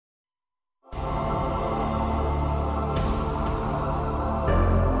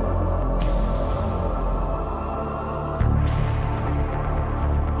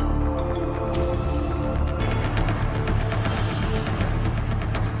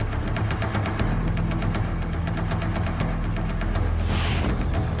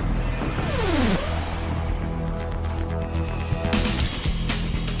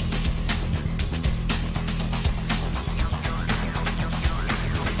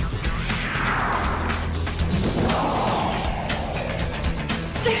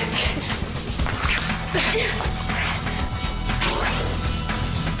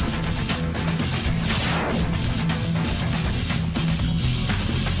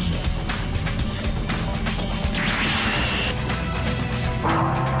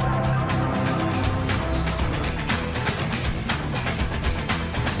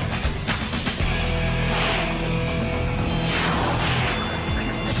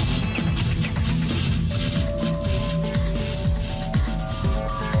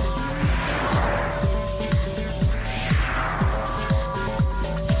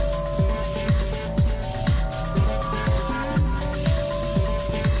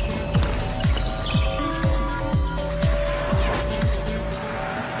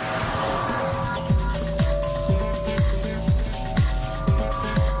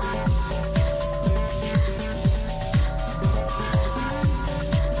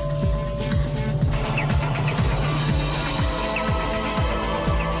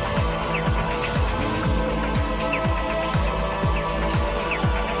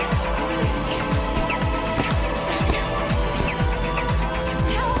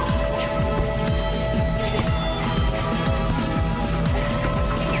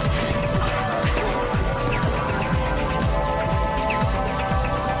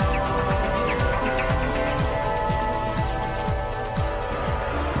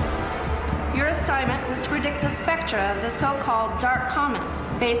assignment was to predict the spectra of the so-called dark comet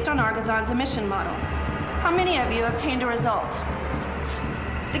based on Argazon's emission model. How many of you obtained a result?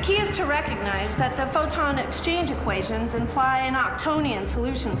 The key is to recognize that the photon exchange equations imply an octonian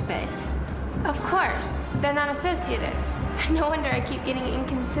solution space. Of course. They're not associative. No wonder I keep getting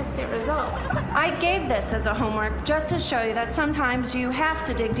inconsistent results. I gave this as a homework just to show you that sometimes you have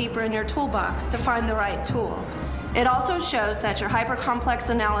to dig deeper in your toolbox to find the right tool. It also shows that your hypercomplex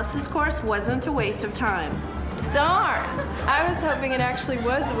analysis course wasn't a waste of time. Darn! I was hoping it actually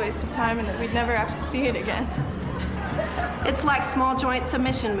was a waste of time and that we'd never have to see it again. It's like small joint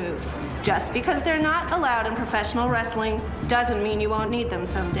submission moves. Just because they're not allowed in professional wrestling doesn't mean you won't need them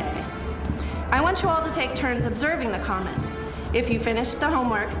someday. I want you all to take turns observing the comet. If you finish the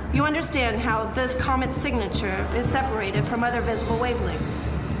homework, you understand how this comet's signature is separated from other visible wavelengths.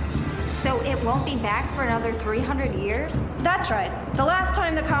 So it won't be back for another 300 years? That's right. The last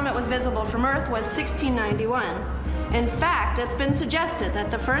time the comet was visible from Earth was 1691. In fact, it's been suggested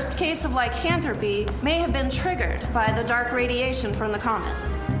that the first case of lycanthropy may have been triggered by the dark radiation from the comet.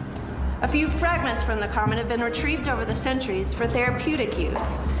 A few fragments from the comet have been retrieved over the centuries for therapeutic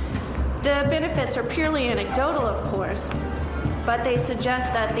use. The benefits are purely anecdotal, of course, but they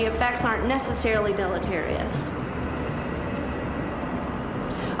suggest that the effects aren't necessarily deleterious.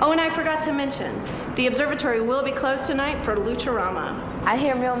 Oh, and I forgot to mention, the observatory will be closed tonight for Luchorama. I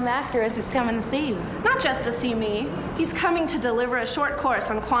hear Mil Mascaras is coming to see you. Not just to see me. He's coming to deliver a short course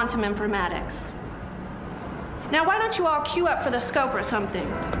on quantum informatics. Now, why don't you all queue up for the scope or something?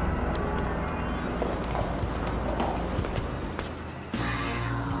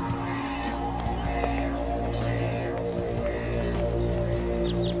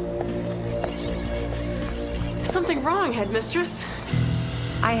 Something wrong, Headmistress.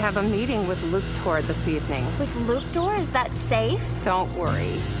 I have a meeting with Luctor this evening. With Luctor? Is that safe? Don't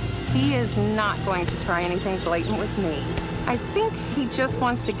worry. He is not going to try anything blatant with me. I think he just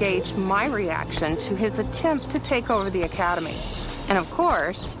wants to gauge my reaction to his attempt to take over the Academy. And of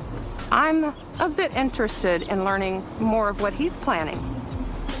course, I'm a bit interested in learning more of what he's planning.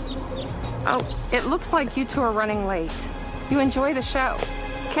 Oh, it looks like you two are running late. You enjoy the show.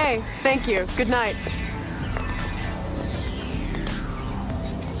 Okay, thank you. Good night.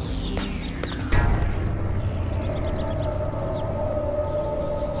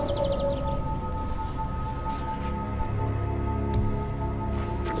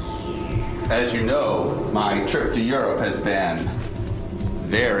 As you know, my trip to Europe has been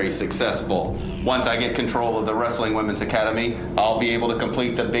very successful. Once I get control of the Wrestling Women's Academy, I'll be able to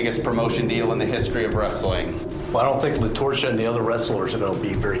complete the biggest promotion deal in the history of wrestling. Well, I don't think Latorsha and the other wrestlers are going to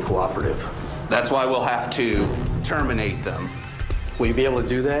be very cooperative. That's why we'll have to terminate them. Will you be able to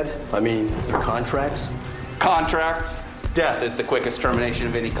do that? I mean, their contracts? Contracts? Death is the quickest termination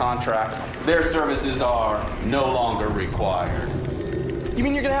of any contract. Their services are no longer required. You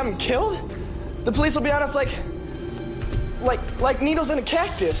mean you're gonna have them killed? The police will be on us like needles in a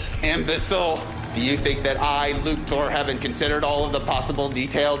cactus. Imbecile! Do you think that I, Luctor, haven't considered all of the possible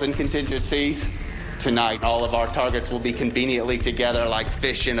details and contingencies? Tonight, all of our targets will be conveniently together like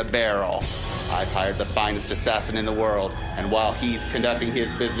fish in a barrel. I've hired the finest assassin in the world, and while he's conducting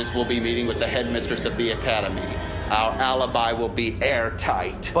his business, we'll be meeting with the headmistress of the Academy. Our alibi will be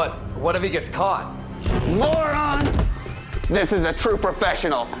airtight. But what if he gets caught? Moron! This is a true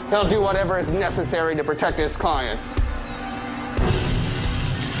professional. He'll do whatever is necessary to protect his client.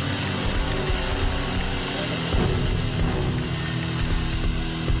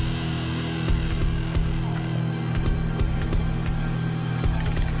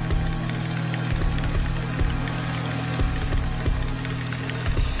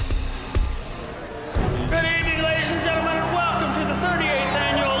 Good evening, ladies and gentlemen, and welcome to the 38th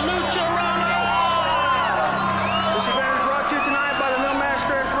annual Luchorama! This event is brought to you tonight by the Mil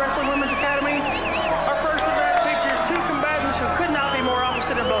Mascaras Wrestling Women's Academy. Our first event features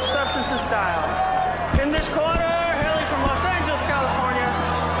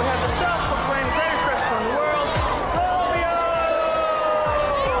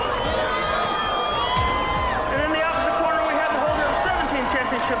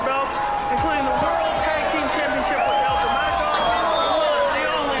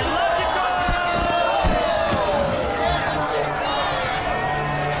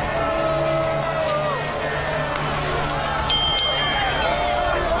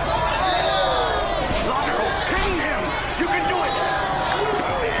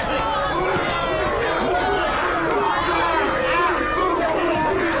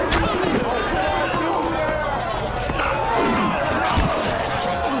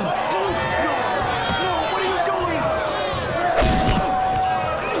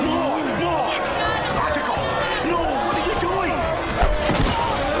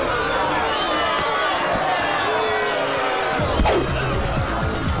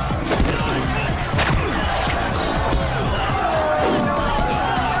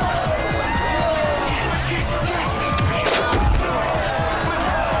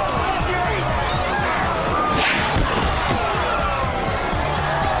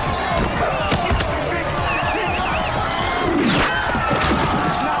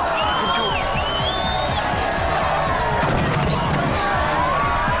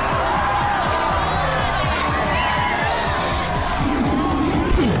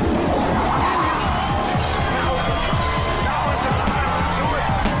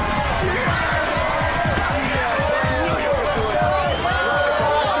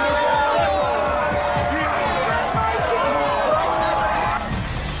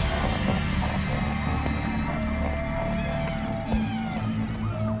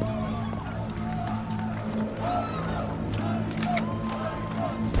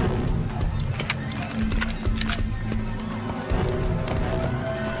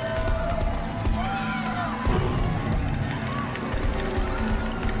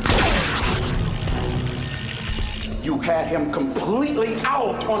You had him completely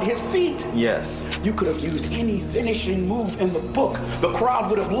out on his feet. Yes. You could have used any finishing move in the book. The crowd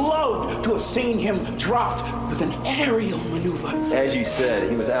would have loved to have seen him dropped with an aerial maneuver. As you said,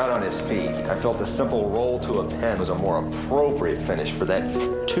 he was out on his feet. I felt a simple roll to a pen was a more appropriate finish for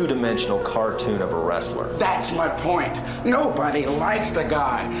that two-dimensional cartoon of a wrestler. That's my point. Nobody likes the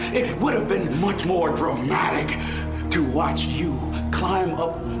guy. It would have been much more dramatic to watch you climb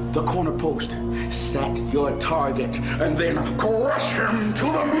up the corner post, set your target, and then crush him to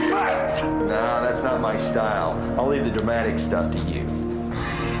the mat. No, that's not my style. I'll leave the dramatic stuff to you.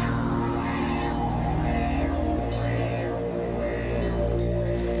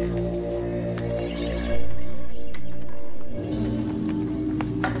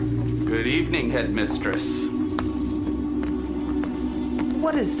 Good evening, headmistress.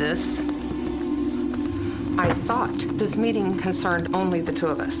 What is this? I thought this meeting concerned only the two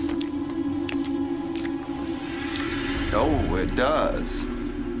of us. Oh, it does.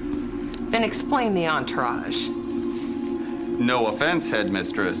 Then explain the entourage. No offense,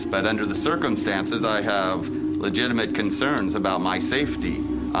 headmistress, but under the circumstances, I have legitimate concerns about my safety.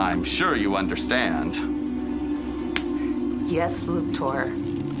 I'm sure you understand. Yes, Luctor.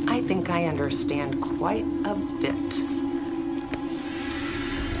 I think I understand quite a bit.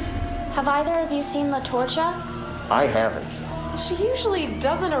 Have either of you seen La Torcha? I haven't. She usually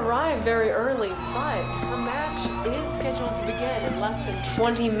doesn't arrive very early, but her match is scheduled to begin in less than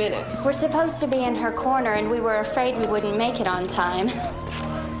 20 minutes. We're supposed to be in her corner, and we were afraid we wouldn't make it on time.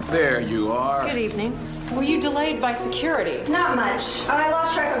 There you are. Good evening. Were you delayed by security? Not much. I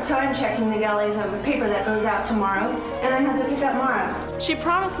lost track of time checking the galleys of a paper that goes out tomorrow, and I had to pick up Mara. She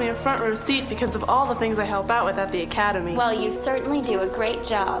promised me a front row seat because of all the things I help out with at the academy. Well, you certainly do a great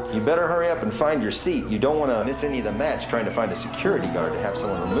job. You better hurry up and find your seat. You don't want to miss any of the match trying to find a security guard to have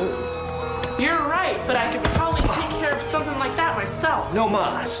someone removed. You're right, but I could probably take care of something like that myself. No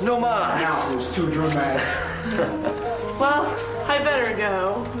mas, no mas. Now it was too dramatic. Well, I better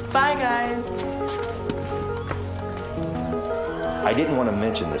go. Bye, guys. I didn't want to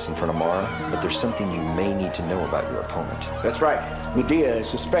mention this in front of Mara, but there's something you may need to know about your opponent. That's right. Medea is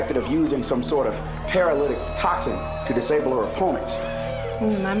suspected of using some sort of paralytic toxin to disable her opponents.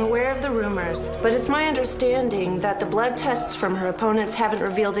 I'm aware of the rumors, but it's my understanding that the blood tests from her opponents haven't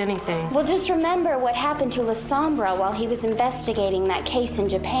revealed anything. Well, just remember what happened to La Sombra while he was investigating that case in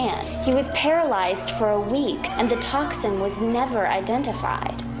Japan. He was paralyzed for a week, and the toxin was never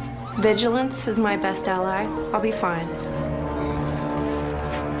identified. Vigilance is my best ally. I'll be fine.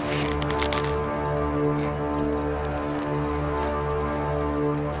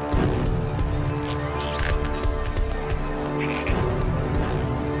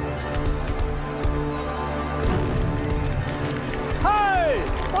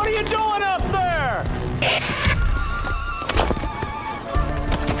 What are you doing up there?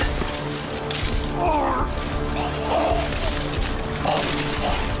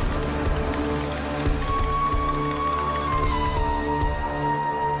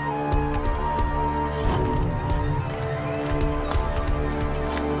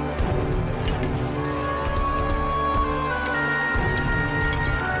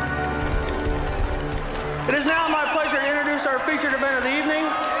 It is now my pleasure to introduce our featured event of the evening.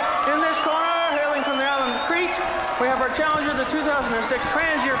 In this corner, hailing from the island of Crete, we have our challenger, the 2006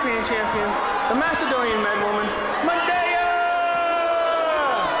 Trans-European champion, the Macedonian madwoman, Medea!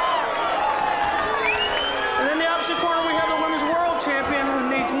 And in the opposite corner, we have the women's world champion who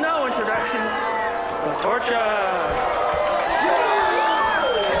needs no introduction, La Torcha!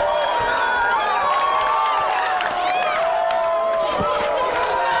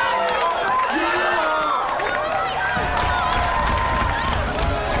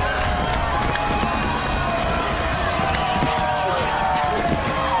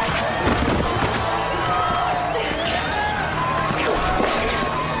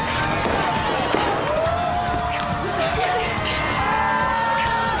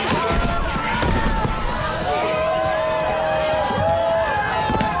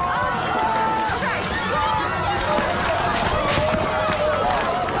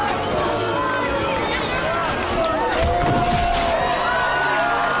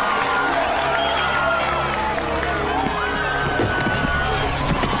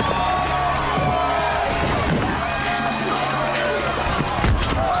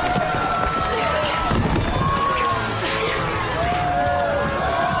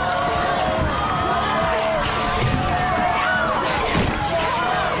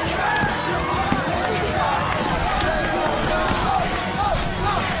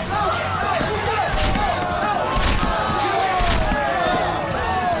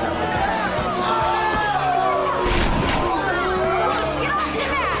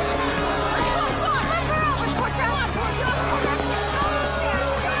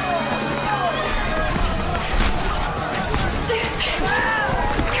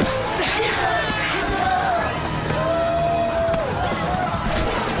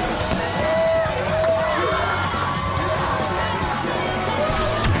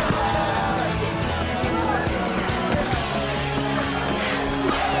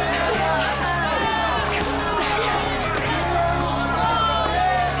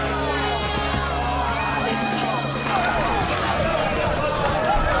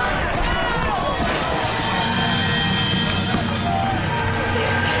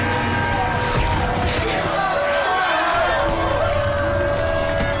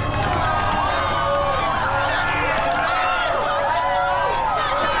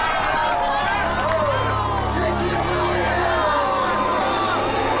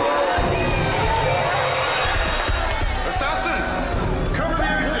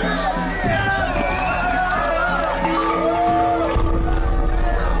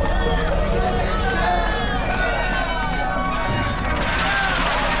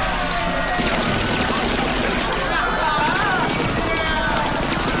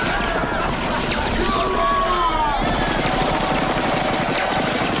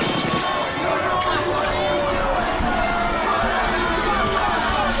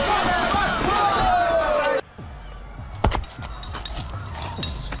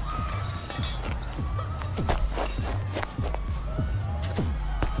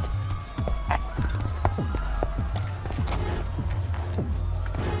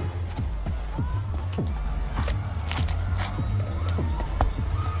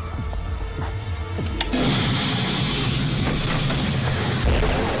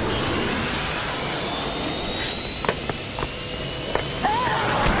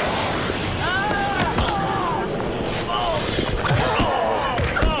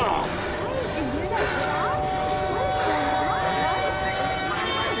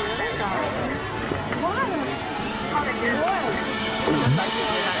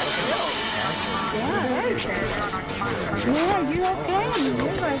 Yeah, you're okay. You're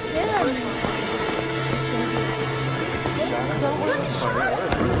right there.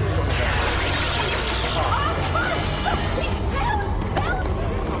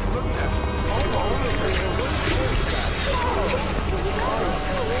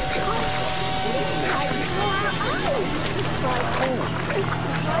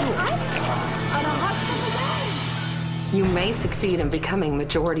 You may succeed in becoming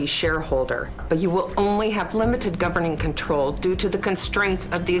majority shareholder, but you will only have limited governing control due to the constraints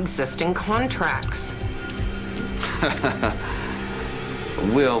of the existing contracts.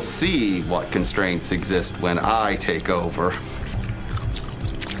 We'll see what constraints exist when I take over.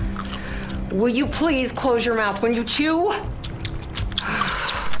 Will you please close your mouth when you chew?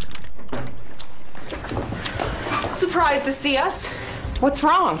 Surprised to see us. What's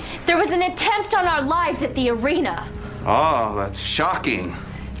wrong? There was an attempt on our lives at the arena. Oh, that's shocking.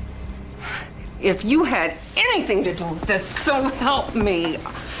 If you had anything to do with this, so help me.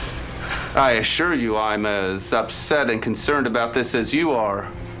 I assure you I'm as upset and concerned about this as you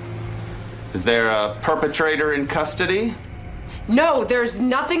are. Is there a perpetrator in custody? No, there's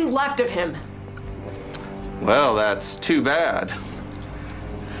nothing left of him. Well, that's too bad.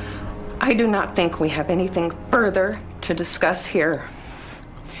 I do not think we have anything further to discuss here.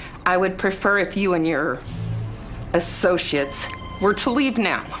 I would prefer if you and your associates were to leave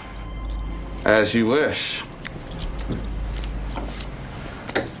now. As you wish.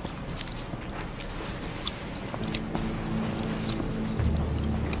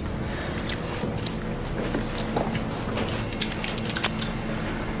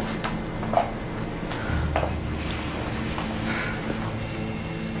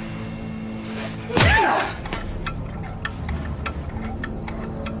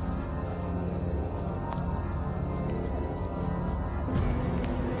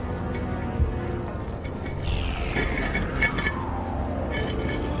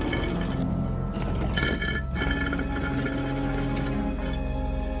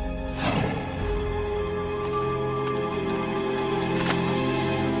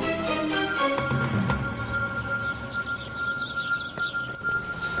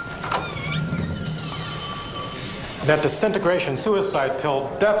 That disintegration suicide pill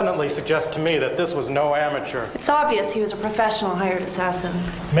definitely suggests to me that this was no amateur. It's obvious he was a professional hired assassin.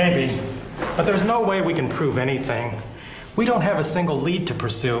 Maybe, but there's no way we can prove anything. We don't have a single lead to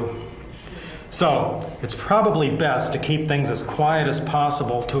pursue. So, it's probably best to keep things as quiet as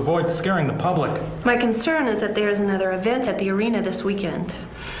possible to avoid scaring the public. My concern is that there's another event at the arena this weekend.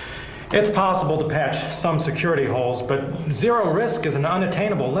 It's possible to patch some security holes, but zero risk is an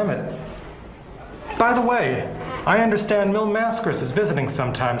unattainable limit. By the way, I understand Mil Mascaras is visiting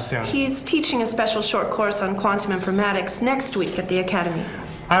sometime soon. He's teaching a special short course on quantum informatics next week at the Academy.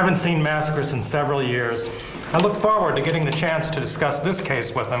 I haven't seen Mascaras in several years. I look forward to getting the chance to discuss this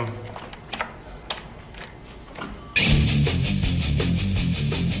case with him.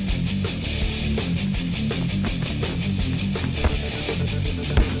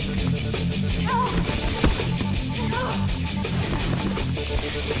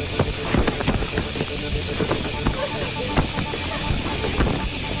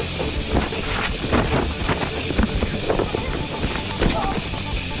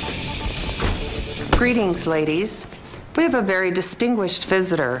 Greetings, ladies. We have a very distinguished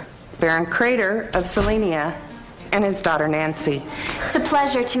visitor, Baron Crater of Selenia, and his daughter Nancy. It's a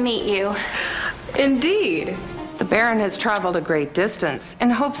pleasure to meet you. Indeed. The Baron has traveled a great distance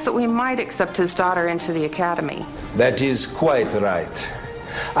in hopes that we might accept his daughter into the Academy. That is quite right.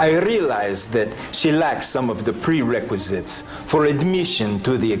 I realize that she lacks some of the prerequisites for admission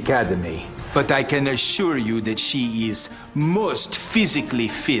to the Academy. But I can assure you that she is most physically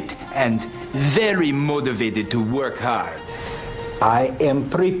fit and very motivated to work hard. I am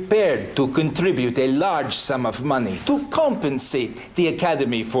prepared to contribute a large sum of money to compensate the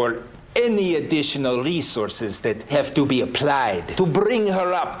Academy for any additional resources that have to be applied to bring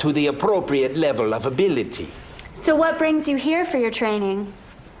her up to the appropriate level of ability. So what brings you here for your training?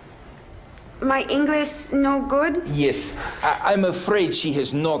 My English no good? Yes, I'm afraid she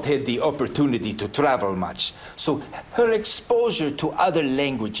has not had the opportunity to travel much, so her exposure to other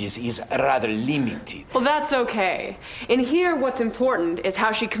languages is rather limited. Well, that's okay. In here, what's important is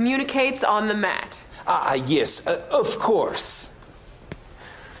how she communicates on the mat. Yes, of course.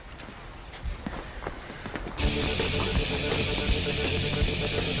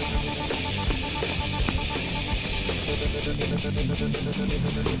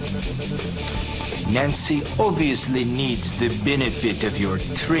 Nancy obviously needs the benefit of your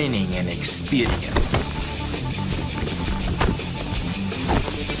training and experience.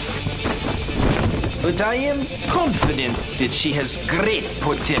 but I am confident that she has great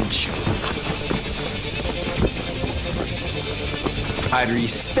potential. I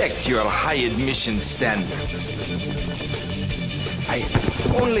respect your high admission standards. I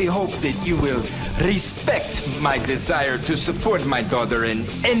only hope that you will respect my desire to support my daughter in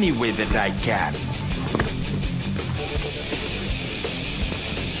any way that I can.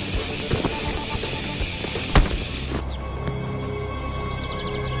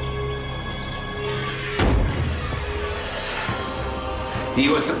 He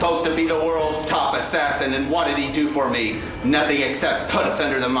was supposed to be the world's top assassin, and what did he do for me? Nothing except put us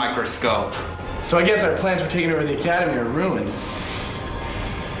under the microscope. So I guess our plans for taking over the Academy are ruined.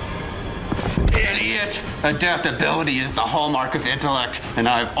 Idiot! Adaptability is the hallmark of intellect, and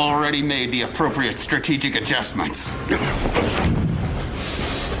I've already made the appropriate strategic adjustments.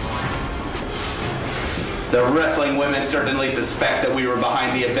 The wrestling women certainly suspect that we were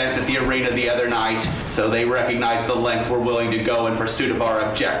behind the events at the arena the other night, so they recognize the lengths we're willing to go in pursuit of our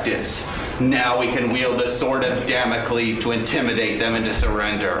objectives. Now we can wield the sword of Damocles to intimidate them into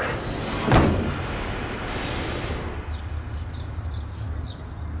surrender.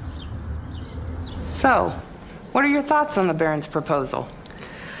 So, what are your thoughts on the Baron's proposal?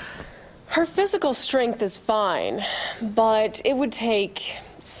 Her physical strength is fine, but it would take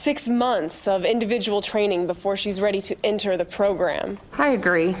 6 months of individual training before she's ready to enter the program. I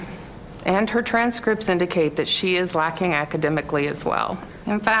agree. And her transcripts indicate that she is lacking academically as well.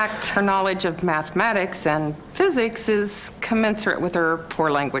 In fact, her knowledge of mathematics and physics is commensurate with her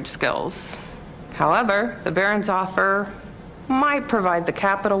poor language skills. However, the Baron's offer might provide the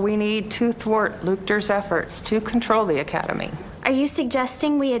capital we need to thwart Luctor's efforts to control the Academy. Are you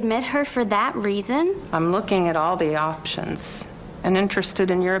suggesting we admit her for that reason? I'm looking at all the options and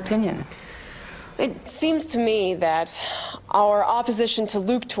interested in your opinion. It seems to me that our opposition to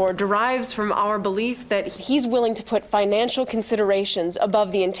Luctor derives from our belief that he's willing to put financial considerations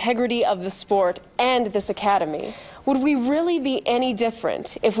above the integrity of the sport and this academy. Would we really be any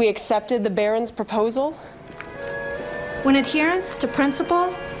different if we accepted the Baron's proposal? When adherence to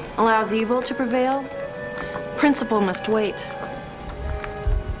principle allows evil to prevail, principle must wait.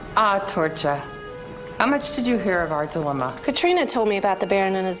 Ah, Torcha. How much did you hear of our dilemma? Katrina told me about the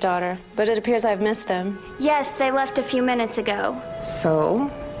Baron and his daughter, but it appears I've missed them. Yes, they left a few minutes ago.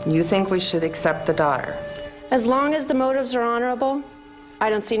 So, you think we should accept the daughter? As long as the motives are honorable, I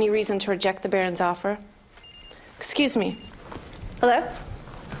don't see any reason to reject the Baron's offer. Excuse me. Hello?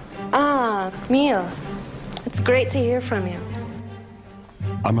 Ah, Mil. It's great to hear from you.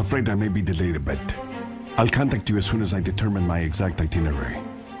 I'm afraid I may be delayed a bit. I'll contact you as soon as I determine my exact itinerary.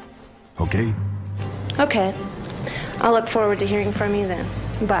 Okay? Okay. I'll look forward to hearing from you then.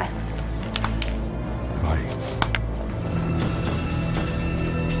 Bye. Bye.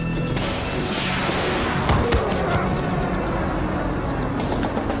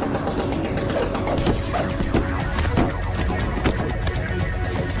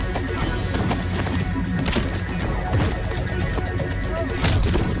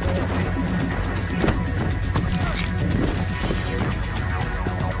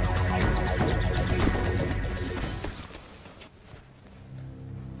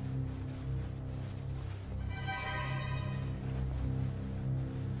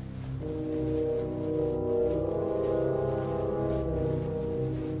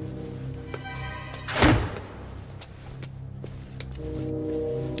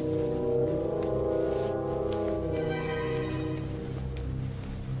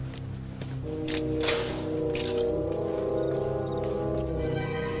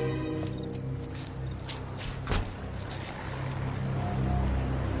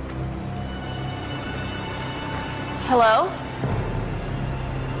 Hello?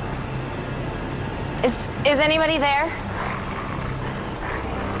 Is anybody there?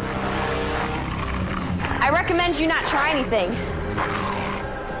 I recommend you not try anything.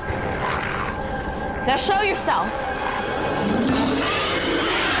 Now show yourself.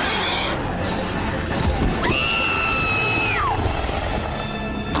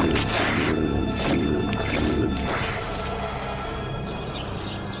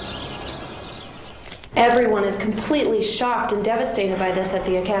 Everyone is completely shocked and devastated by this at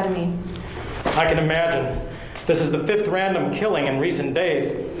the Academy. I can imagine. This is the 5th random killing in recent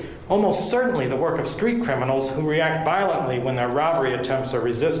days. Almost certainly the work of street criminals who react violently when their robbery attempts are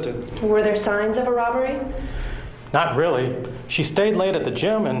resisted. Were there signs of a robbery? Not really. She stayed late at the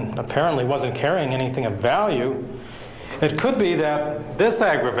gym and apparently wasn't carrying anything of value. It could be that this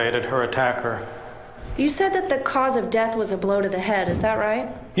aggravated her attacker. You said that the cause of death was a blow to the head, is that right?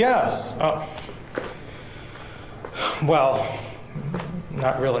 Yes. Well,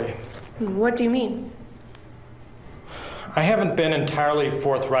 not really. What do you mean? I haven't been entirely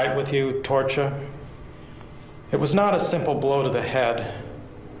forthright with you, Torcha. It was not a simple blow to the head.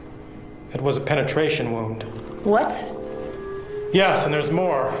 It was a penetration wound. What? Yes, and there's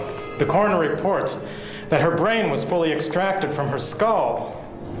more. The coroner reports that her brain was fully extracted from her skull.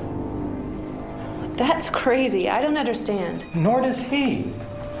 That's crazy. I don't understand. Nor does he.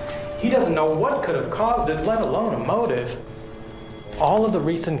 He doesn't know what could have caused it, let alone a motive. All of the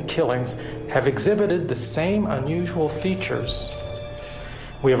recent killings have exhibited the same unusual features.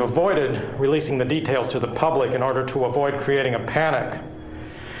 We have avoided releasing the details to the public in order to avoid creating a panic.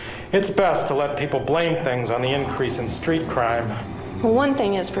 It's best to let people blame things on the increase in street crime. Well, one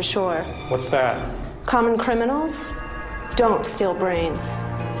thing is for sure. What's that? Common criminals don't steal brains.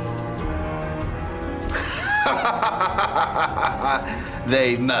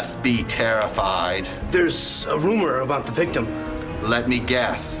 They must be terrified. There's a rumor about the victim. Let me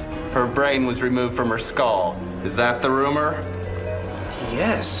guess. Her brain was removed from her skull. Is that the rumor?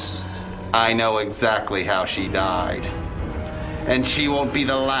 Yes. I know exactly how she died. And she won't be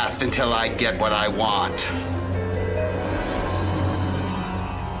the last until I get what I want.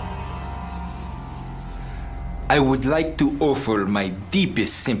 I would like to offer my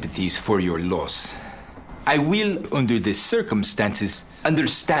deepest sympathies for your loss. I will, under the circumstances,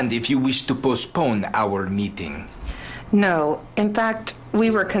 understand if you wish to postpone our meeting. No, in fact, we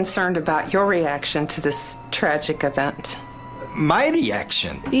were concerned about your reaction to this tragic event. My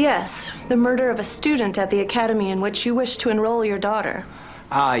reaction? Yes, the murder of a student at the academy in which you wish to enroll your daughter.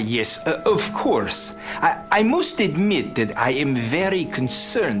 Ah, yes, of course. I must admit that I am very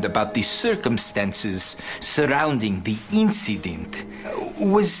concerned about the circumstances surrounding the incident.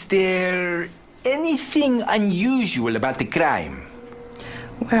 Was there anything unusual about the crime?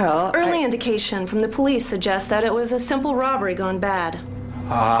 Well, early indication from the police suggests that it was a simple robbery gone bad.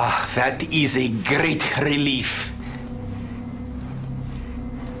 Ah, that is a great relief.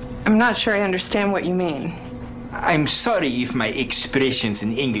 I'm not sure I understand what you mean. I'm sorry if my expressions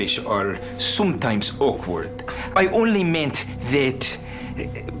in English are sometimes awkward. I only meant that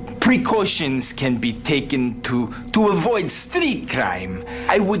precautions can be taken to avoid street crime.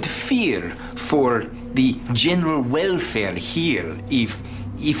 I would fear for the general welfare here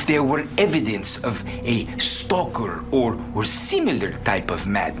if there were evidence of a stalker or similar type of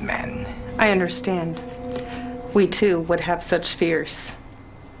madman. I understand. We too would have such fears.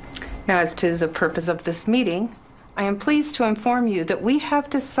 Now, as to the purpose of this meeting, I am pleased to inform you that we have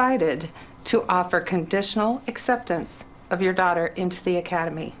decided to offer conditional acceptance of your daughter into the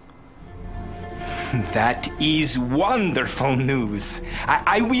academy. That is wonderful news.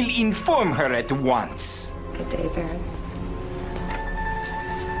 I will inform her at once. Good day, Baron.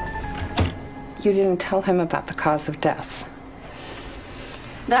 You didn't tell him about the cause of death.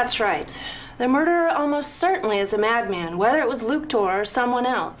 That's right. The murderer almost certainly is a madman, whether it was Luctor or someone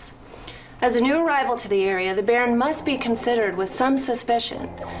else. As a new arrival to the area, the Baron must be considered with some suspicion.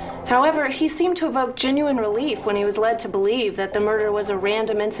 However, he seemed to evoke genuine relief when he was led to believe that the murder was a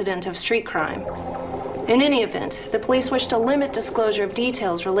random incident of street crime. In any event, the police wish to limit disclosure of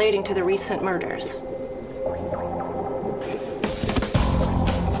details relating to the recent murders.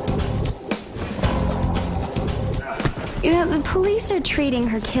 You know, the police are treating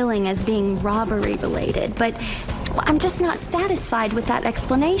her killing as being robbery related, but I'm just not satisfied with that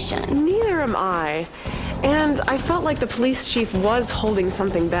explanation. Neither am I. And I felt like the police chief was holding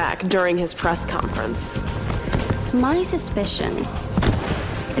something back during his press conference. My suspicion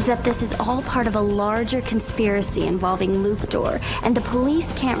is that this is all part of a larger conspiracy involving Luctor, and the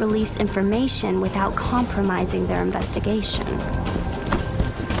police can't release information without compromising their investigation.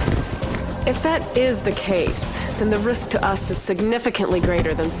 If that is the case, then the risk to us is significantly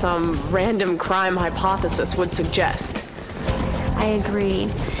greater than some random crime hypothesis would suggest. I agree.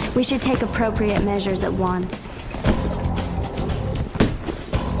 We should take appropriate measures at once.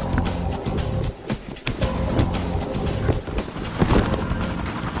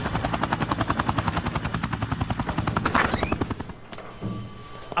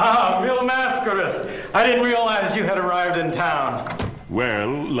 Ah, Mil Mascaras. I didn't realize you had arrived in town. Well,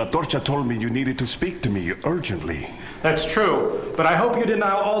 La Torcha told me you needed to speak to me urgently. That's true, but I hope you did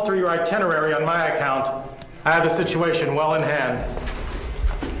not alter your itinerary on my account. I have the situation well in hand.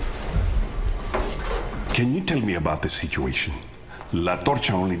 Can you tell me about the situation? La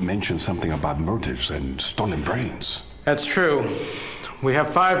Torcha only mentioned something about murders and stolen brains. That's true. We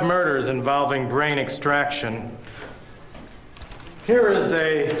have 5 murders involving brain extraction. Here is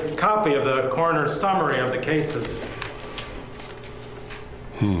a copy of the coroner's summary of the cases.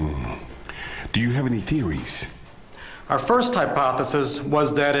 Do you have any theories? Our first hypothesis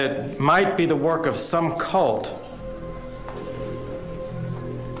was that it might be the work of some cult.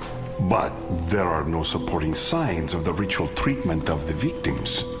 But there are no supporting signs of the ritual treatment of the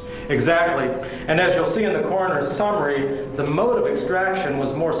victims. Exactly. And as you'll see in the coroner's summary, the mode of extraction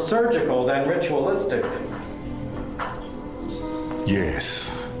was more surgical than ritualistic.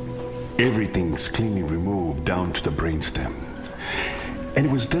 Yes. Everything's cleanly removed down to the brainstem. And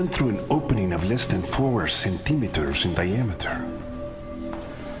it was done through an opening of less than 4 centimeters in diameter.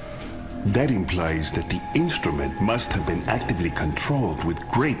 That implies that the instrument must have been actively controlled with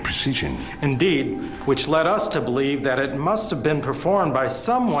great precision. Indeed, which led us to believe that it must have been performed by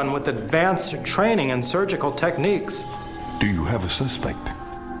someone with advanced training in surgical techniques. Do you have a suspect?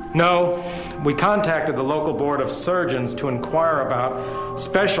 No. We contacted the local board of surgeons to inquire about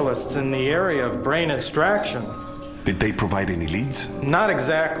specialists in the area of brain extraction. Did they provide any leads? Not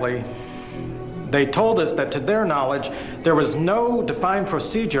exactly. They told us that to their knowledge, there was no defined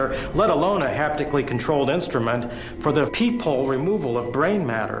procedure, let alone a haptically controlled instrument, for the peephole removal of brain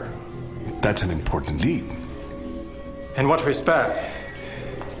matter. That's an important lead. In what respect?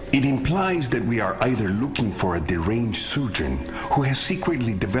 It implies that we are either looking for a deranged surgeon who has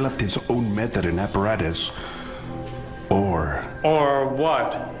secretly developed his own method and apparatus, or... Or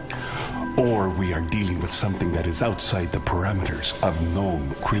what? Or we are dealing with something that is outside the parameters of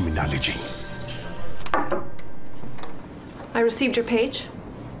known criminology. I received your page.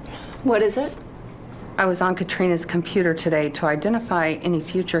 What is it? I was on Katrina's computer today to identify any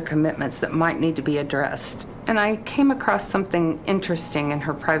future commitments that might need to be addressed. And I came across something interesting in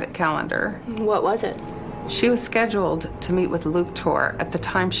her private calendar. What was it? She was scheduled to meet with Luctor at the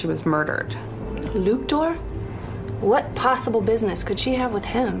time she was murdered. Luctor? What possible business could she have with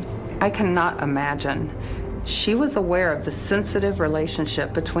him? I cannot imagine. She was aware of the sensitive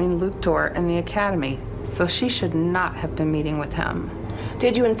relationship between Luctor and the Academy, so she should not have been meeting with him.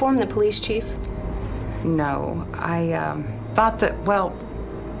 Did you inform the police chief? No. I thought that, well,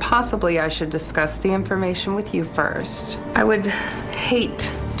 possibly I should discuss the information with you first. I would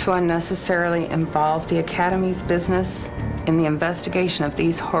hate to unnecessarily involve the Academy's business in the investigation of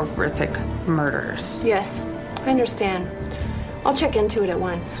these horrific murders. Yes, I understand. I'll check into it at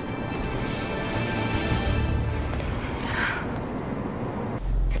once.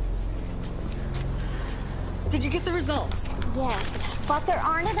 Did you get the results? Yes, but there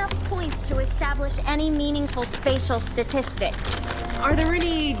aren't enough points to establish any meaningful spatial statistics. Are there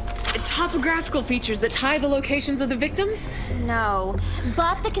any topographical features that tie the locations of the victims? No,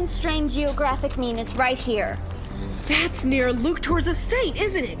 but the constrained geographic mean is right here. That's near Luctor's estate,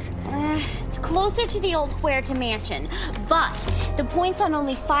 isn't it? It's closer to the old Huerta mansion, but the points on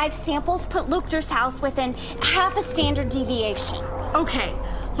only 5 samples put Luctor's house within half a standard deviation. Okay.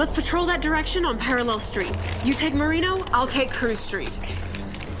 Let's patrol that direction on parallel streets. You take Marino, I'll take Cruz Street.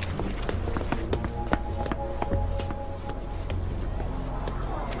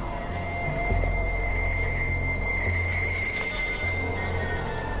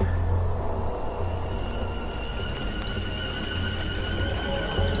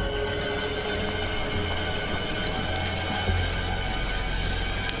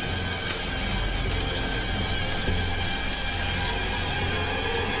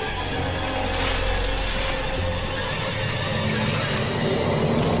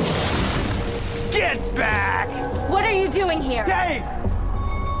 Get back! What are you doing here? Hey!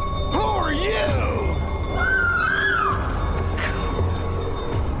 Who are you?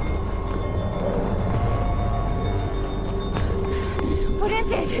 What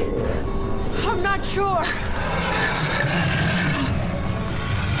is it? I'm not sure.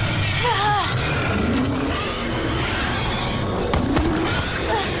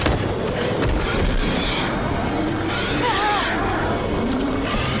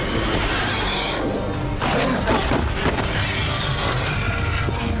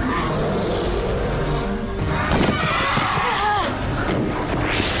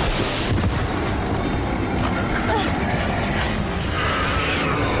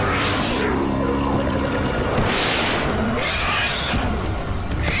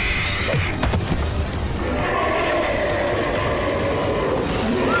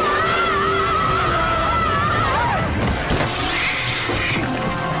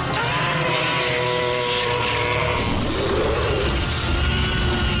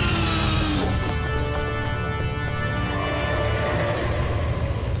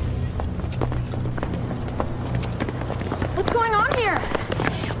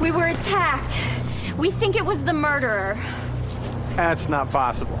 We were attacked. We think it was the murderer. That's not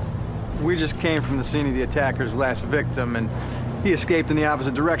possible. We just came from the scene of the attacker's last victim, and He escaped in the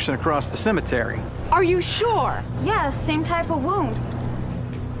opposite direction across the cemetery. Are you sure? Yeah, same type of wound.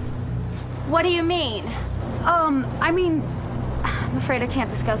 What do you mean? I'm afraid I can't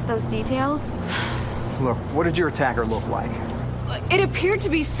discuss those details. Look, what did your attacker look like? It appeared to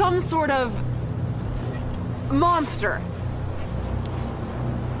be some sort of monster.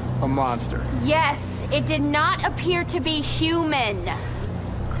 A monster. Yes, it did not appear to be human.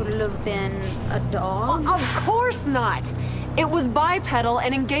 Could it have been a dog? Of course not. It was bipedal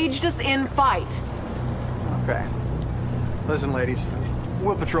and engaged us in fight. Okay. Listen, ladies,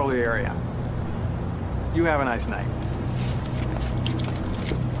 we'll patrol the area. You have a nice night.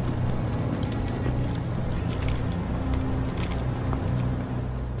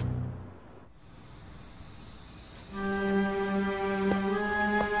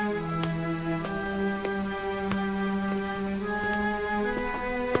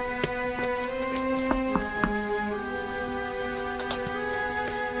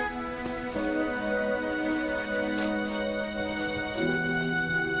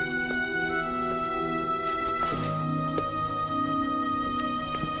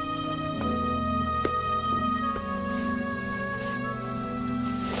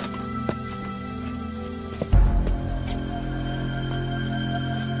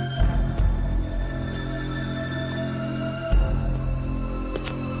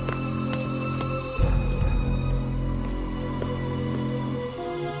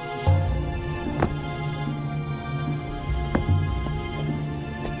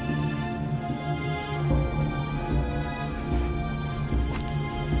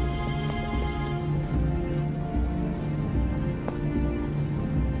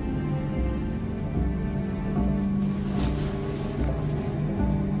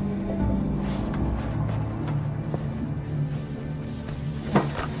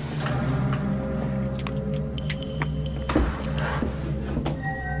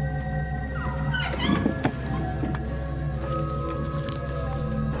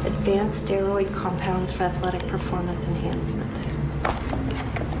 Advanced steroid compounds for athletic performance enhancement.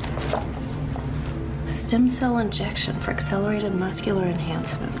 Stem cell injection for accelerated muscular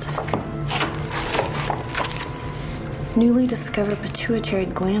enhancement. Newly discovered pituitary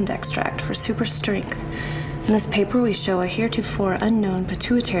gland extract for super strength. In this paper, we show a heretofore unknown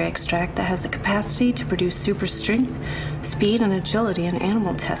pituitary extract that has the capacity to produce super strength, speed, and agility in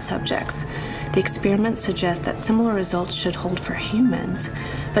animal test subjects. The experiments suggest that similar results should hold for humans,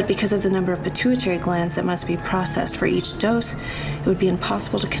 but because of the number of pituitary glands that must be processed for each dose, it would be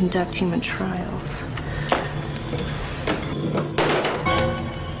impossible to conduct human trials.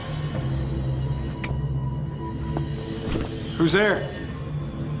 Who's there?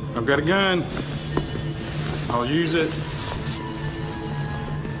 I've got a gun. I'll use it.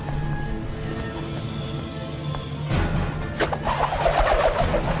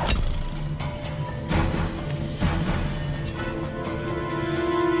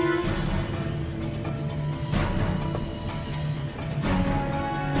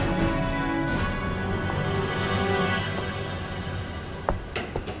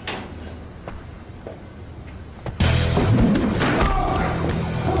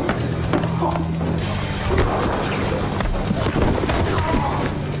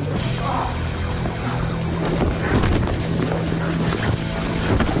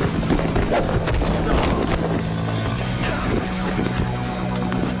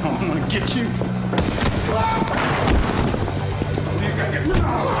 Get you.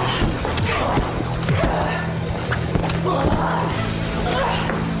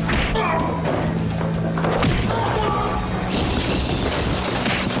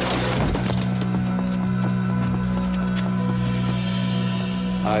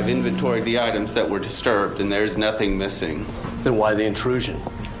 I've inventoried the items that were disturbed, and there's nothing missing. Then why the intrusion?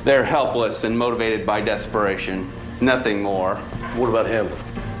 They're helpless and motivated by desperation. Nothing more. What about him?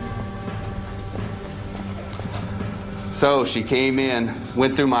 So she came in,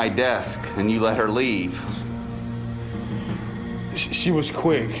 went through my desk, and you let her leave. She was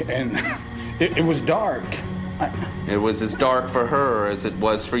quick, and it was dark. It was as dark for her as it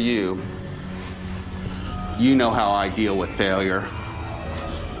was for you. You know how I deal with failure.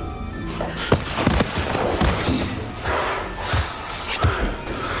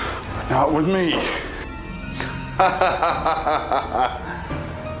 Not with me.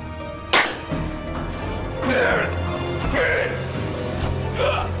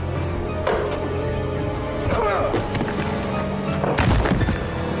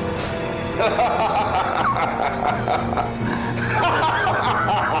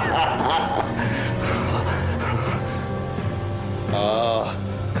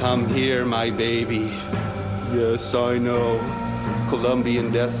 Come here, my baby. Yes, I know.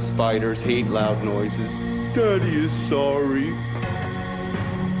 Colombian death spiders hate loud noises. Daddy is sorry.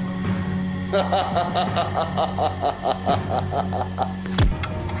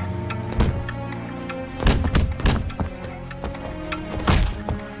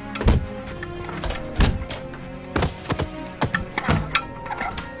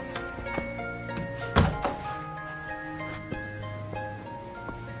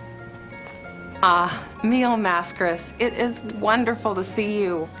 Mil Mascaras, it is wonderful to see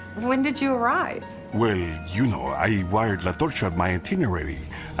you. When did you arrive? Well, you know, I wired La Torcha my itinerary.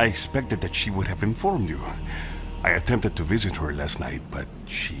 I expected that she would have informed you. I attempted to visit her last night, but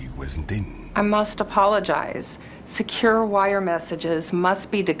she wasn't in. I must apologize. Secure wire messages must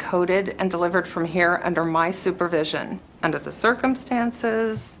be decoded and delivered from here under my supervision. Under the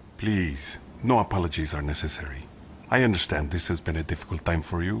circumstances... Please, no apologies are necessary. I understand this has been a difficult time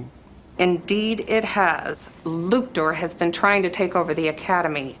for you. Indeed it has. Luctor has been trying to take over the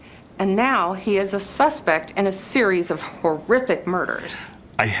Academy, and now he is a suspect in a series of horrific murders.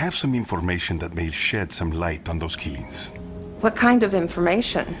 I have some information that may shed some light on those killings. What kind of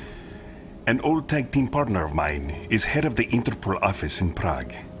information? An old tag team partner of mine is head of the Interpol office in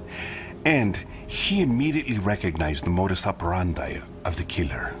Prague, and he immediately recognized the modus operandi of the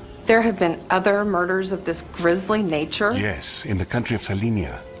killer. There have been other murders of this grisly nature? Yes, in the country of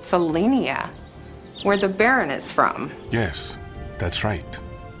Salenia. Salenia, where the Baron is from. Yes, that's right.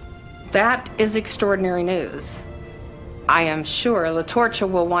 That is extraordinary news. I am sure La Torcha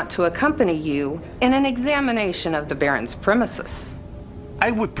will want to accompany you in an examination of the Baron's premises.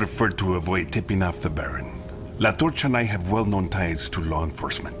 I would prefer to avoid tipping off the Baron. La Torcha and I have well-known ties to law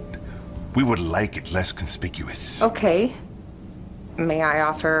enforcement. We would like it less conspicuous. Okay. May I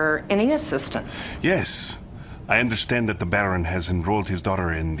offer any assistance? Yes. I understand that the Baron has enrolled his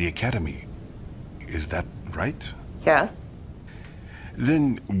daughter in the Academy. Is that right? Yes.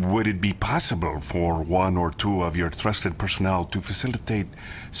 Then would it be possible for one or two of your trusted personnel to facilitate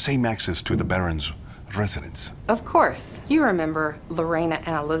same access to the Baron's residence? Of course. You remember Lorena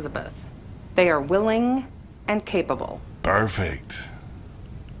and Elizabeth. They are willing and capable. Perfect.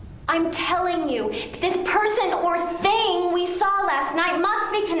 I'm telling you, this person or thing we saw last night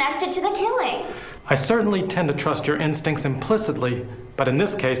must be connected to the killings. I certainly tend to trust your instincts implicitly, but in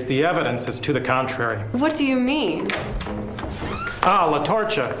this case, the evidence is to the contrary. What do you mean? La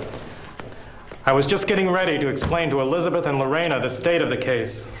Torcha. I was just getting ready to explain to Elizabeth and Lorena the state of the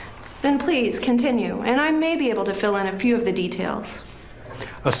case. Then please, continue, and I may be able to fill in a few of the details.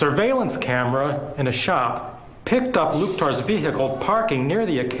 A surveillance camera in a shop picked up Luctor's vehicle parking near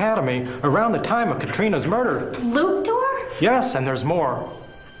the Academy around the time of Katrina's murder. Luctor? Yes, and there's more.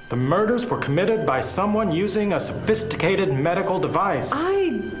 The murders were committed by someone using a sophisticated medical device.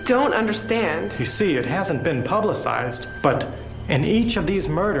 I don't understand. You see, it hasn't been publicized, but in each of these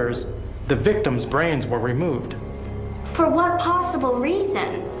murders, the victims' brains were removed. For what possible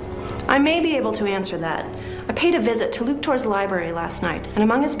reason? I may be able to answer that. I paid a visit to Luctor's library last night, and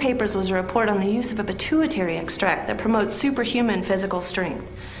among his papers was a report on the use of a pituitary extract that promotes superhuman physical strength.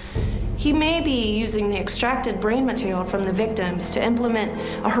 He may be using the extracted brain material from the victims to implement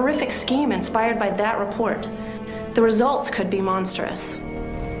a horrific scheme inspired by that report. The results could be monstrous.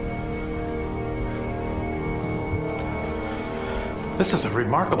 This is a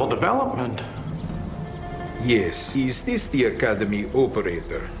remarkable development. Yes, is this the Academy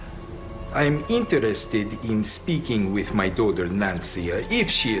operator? I'm interested in speaking with my daughter Nancy, if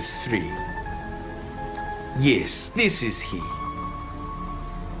she is free. Yes, this is he.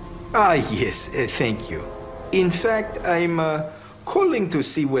 Yes, thank you. In fact, I'm calling to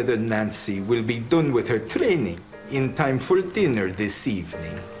see whether Nancy will be done with her training in time for dinner this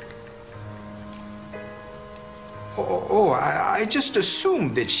evening. I just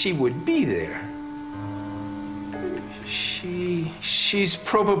assumed that she would be there. She's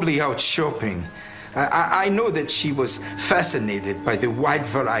probably out shopping. I know that she was fascinated by the wide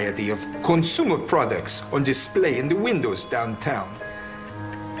variety of consumer products on display in the windows downtown.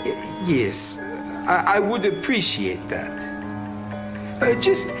 Yes, I would appreciate that.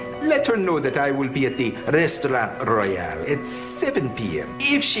 Just let her know that I will be at the Restaurant Royale at 7 p.m.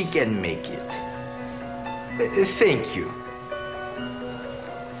 if she can make it. Thank you.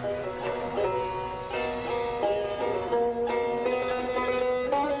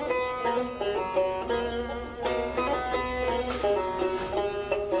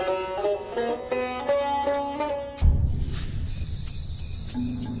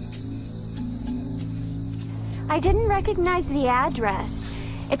 I didn't recognize the address.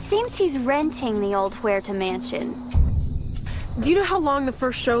 It seems he's renting the old Huerta mansion. Do you know how long the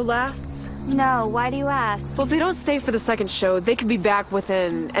first show lasts? No, why do you ask? Well, if they don't stay for the second show, they could be back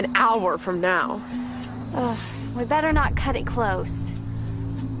within an hour from now. Ugh, we better not cut it close.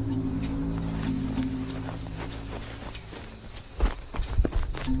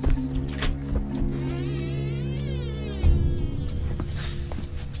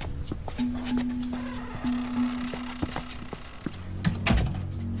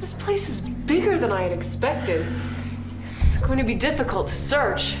 This place is bigger than I had expected. It's going to be difficult to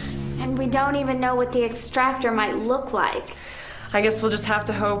search. And we don't even know what the extractor might look like. I guess we'll just have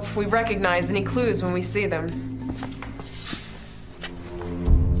to hope we recognize any clues when we see them.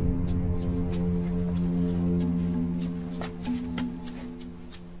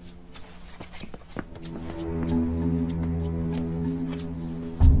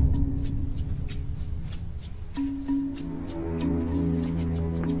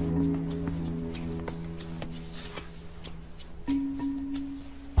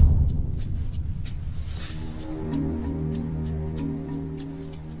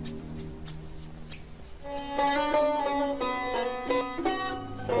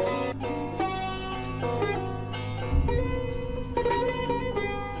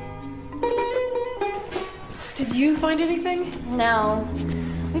 Did you find anything? No.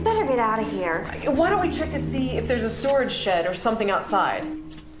 We better get out of here. Why don't we check to see if there's a storage shed or something outside?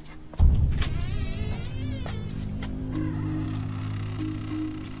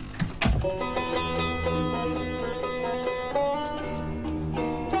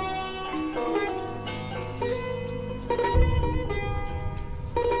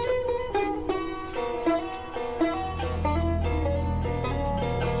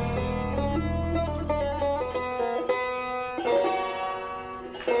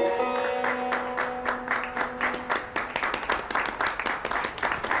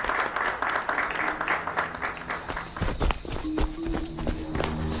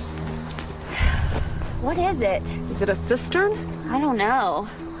 What is it? Is it a cistern? I don't know.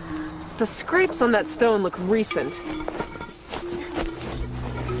 The scrapes on that stone look recent.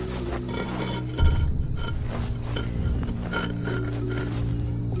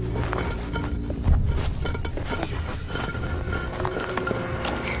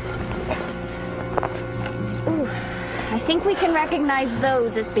 Ooh, I think we can recognize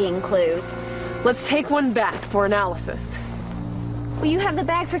those as being clues. Let's take one back for analysis. Well, you have the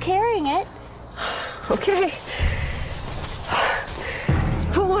bag for carrying it. Okay.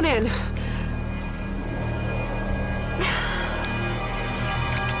 Put one in.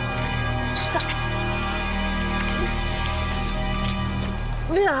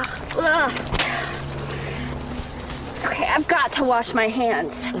 Okay, I've got to wash my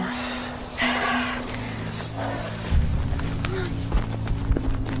hands.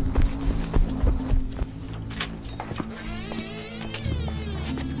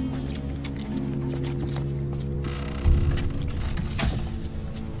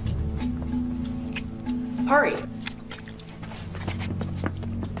 Hurry.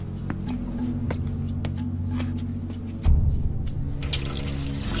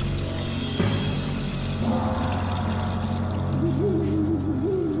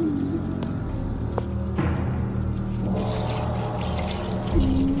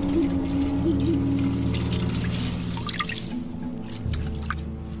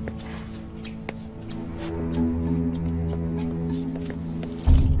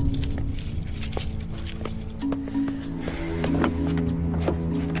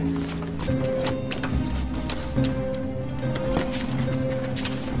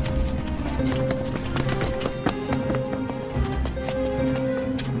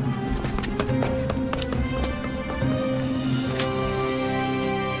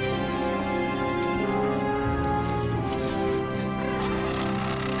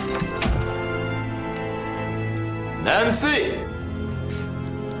 Nancy!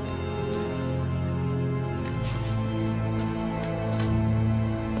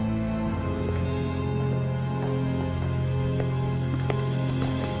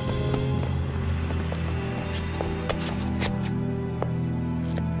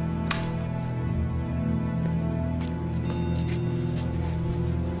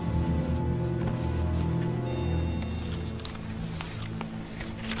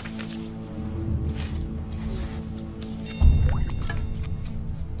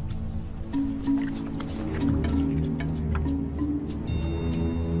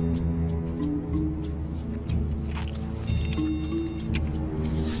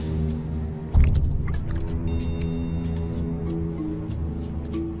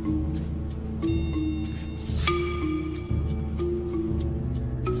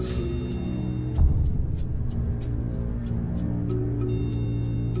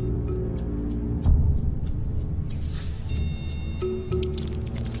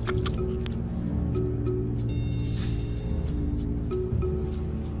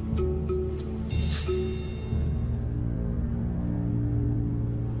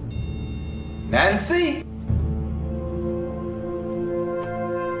 Nancy?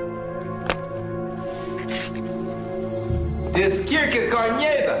 Dis Kirke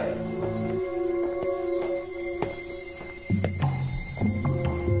Carnieda.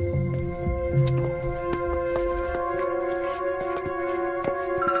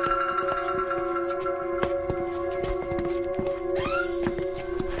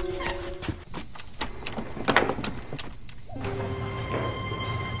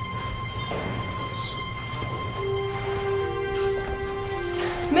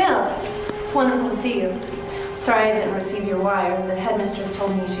 Mil, it's wonderful to see you. Sorry I didn't receive your wire. The headmistress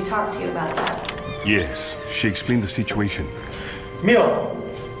told me she talked to you about that. Yes, she explained the situation. Mil,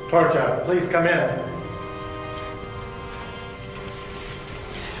 Torcha, please come in.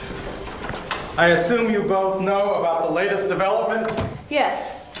 I assume you both know about the latest development?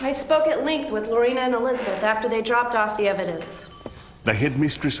 Yes, I spoke at length with Lorena and Elizabeth after they dropped off the evidence. The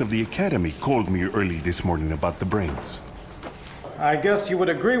headmistress of the academy called me early this morning about the brains. I guess you would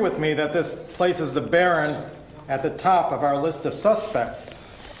agree with me that this places the Baron at the top of our list of suspects.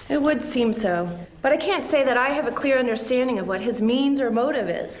 It would seem so. But I can't say that I have a clear understanding of what his means or motive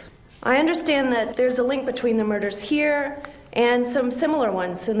is. I understand that there's a link between the murders here and some similar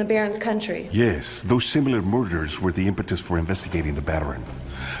ones in the Baron's country. Yes, those similar murders were the impetus for investigating the Baron.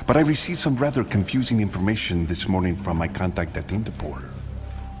 But I received some rather confusing information this morning from my contact at Interpol.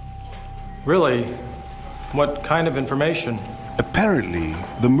 Really? What kind of information? Apparently,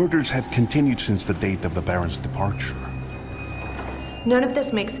 the murders have continued since the date of the Baron's departure. None of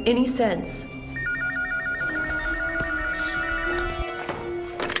this makes any sense.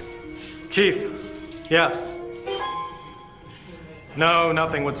 Chief, yes. No,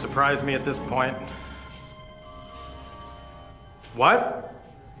 nothing would surprise me at this point. What?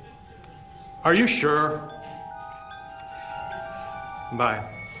 Are you sure? Bye.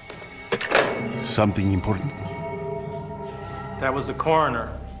 Something important? That was the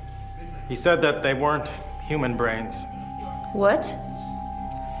coroner. He said that they weren't human brains. What?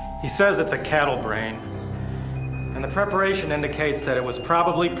 He says it's a cattle brain. And the preparation indicates that it was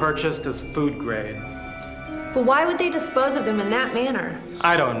probably purchased as food grade. But why would they dispose of them in that manner?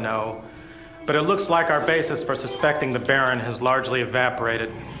 I don't know. But it looks like our basis for suspecting the Baron has largely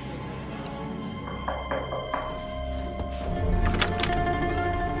evaporated.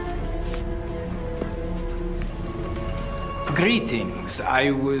 Greetings.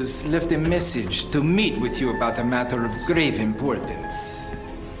 I was left a message to meet with you about a matter of grave importance.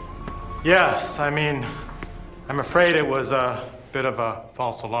 Yes, I'm afraid it was a bit of a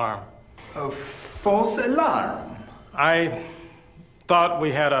false alarm. A false alarm? I thought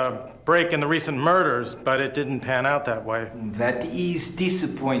we had a break in the recent murders, but it didn't pan out that way. That is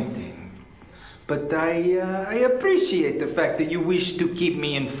disappointing. But I appreciate the fact that you wish to keep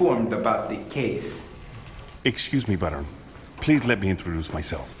me informed about the case. Excuse me, Baron. Please let me introduce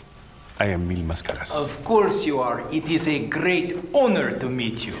myself. I am Mil Mascaras. Of course you are. It is a great honor to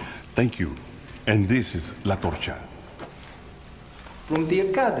meet you. Thank you. And this is La Torcha. From the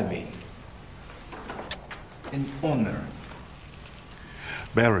Academy. An honor.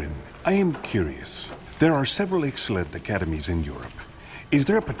 Baron, I am curious. There are several excellent academies in Europe. Is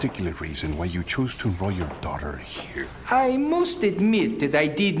there a particular reason why you chose to enroll your daughter here? I must admit that I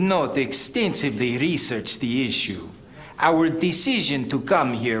did not extensively research the issue. Our decision to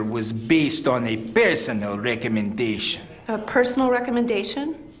come here was based on a personal recommendation. A personal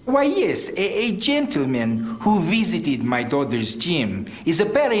recommendation? Why, yes. A gentleman who visited my daughter's gym is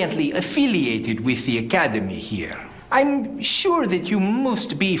apparently affiliated with the academy here. I'm sure that you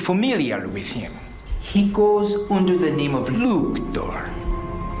must be familiar with him. He goes under the name of Luctor.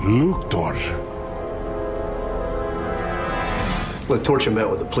 Luctor? La Torcha met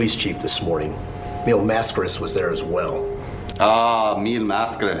with the police chief this morning. Mil Mascaras was there as well. Ah, Mil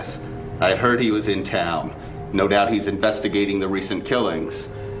Mascaras. I heard he was in town. No doubt he's investigating the recent killings.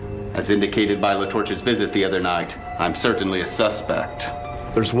 As indicated by La Torcha's visit the other night, I'm certainly a suspect.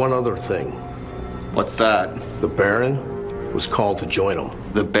 There's one other thing. What's that? The Baron was called to join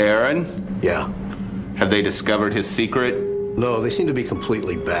him. The Baron? Yeah. Have they discovered his secret? No, they seem to be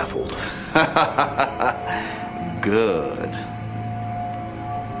completely baffled. Good.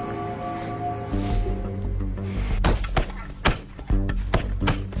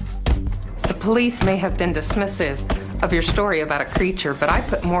 The police may have been dismissive of your story about a creature, but I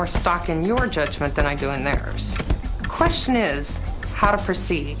put more stock in your judgment than I do in theirs. The question is how to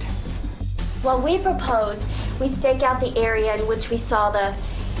proceed. Well, we propose we stake out the area in which we saw the,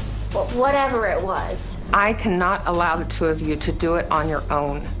 whatever it was. I cannot allow the two of you to do it on your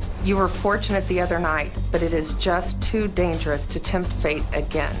own. You were fortunate the other night, but it is just too dangerous to tempt fate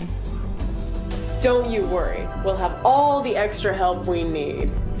again. Don't you worry. We'll have all the extra help we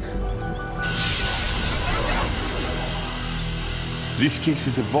need. This case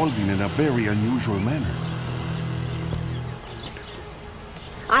is evolving in a very unusual manner.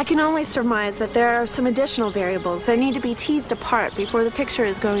 I can only surmise that there are some additional variables that need to be teased apart before the picture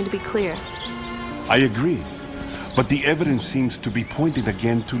is going to be clear. I agree, but the evidence seems to be pointing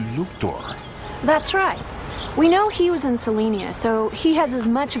again to Luctor. That's right. We know he was in Selenia, so he has as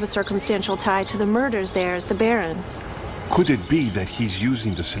much of a circumstantial tie to the murders there as the Baron. Could it be that he's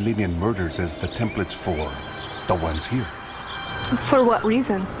using the Selenian murders as the templates for the ones here? For what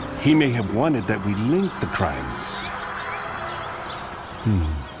reason? He may have wanted that we link the crimes.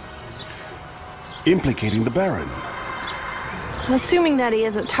 Implicating the Baron. Assuming that he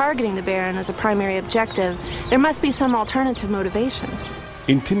isn't targeting the Baron as a primary objective, there must be some alternative motivation.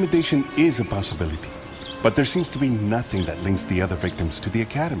 Intimidation is a possibility, but there seems to be nothing that links the other victims to the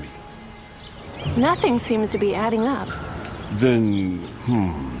Academy. Nothing seems to be adding up. Then,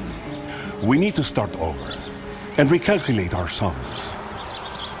 we need to start over and recalculate our sums.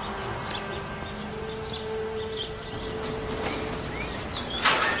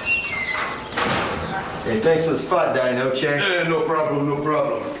 Hey, thanks for the spot, Dino. Check. No problem, no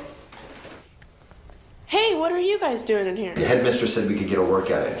problem. Hey, what are you guys doing in here? The headmistress said we could get a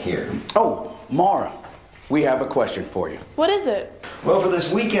workout in here. Oh, Mara, we have a question for you. What is it? Well, for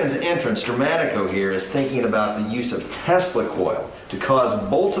this weekend's entrance, Dramatico here is thinking about the use of Tesla coil to cause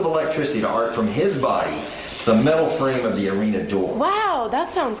bolts of electricity to arc from his body to the metal frame of the arena door. Wow, that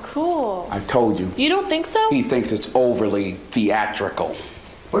sounds cool. I told you. You don't think so? He thinks it's overly theatrical.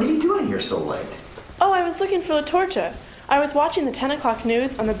 What are you doing here so late? Oh, I was looking for La Torcha. I was watching the 10 o'clock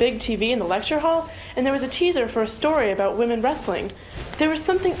news on the big TV in the lecture hall, and there was a teaser for a story about women wrestling. There was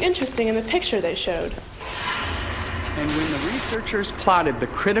something interesting in the picture they showed. And when the researchers plotted the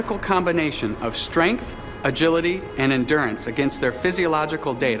critical combination of strength, agility, and endurance against their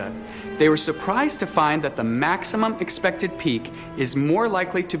physiological data, they were surprised to find that the maximum expected peak is more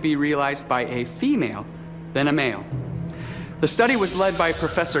likely to be realized by a female than a male. The study was led by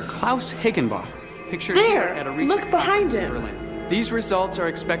Professor Klaus Higgenboth, pictured here at a recent look behind conference in him. Berlin. These results are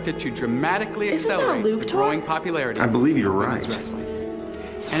expected to dramatically accelerate the growing popularity I believe you're of women's right. wrestling.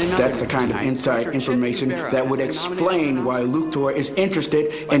 And in That's other the news kind of tonight, inside Dr. information Chip Rivera that would has been explain nominated why Luctor is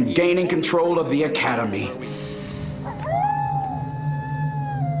interested in gaining control of the Academy.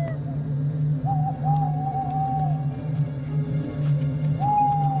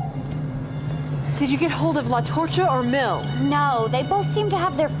 Did you get hold of La Torcha or Mil? No, they both seem to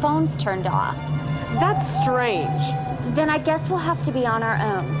have their phones turned off. That's strange. Then I guess we'll have to be on our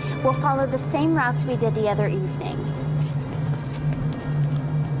own. We'll follow the same routes we did the other evening.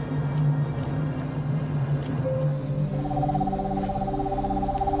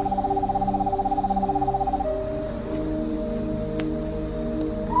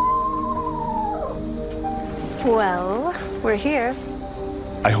 Well, we're here.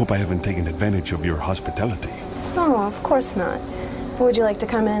 I hope I haven't taken advantage of your hospitality. Oh, of course not. Would you like to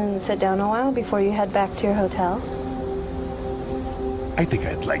come in and sit down a while before you head back to your hotel? I think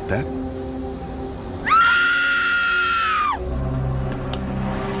I'd like that.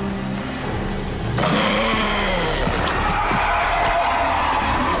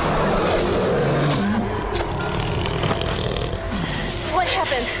 What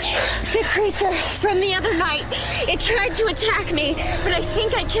happened? The creature from the other night. It tried to attack me, but I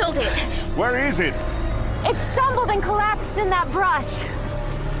think I killed it. Where is it? It stumbled and collapsed in that brush.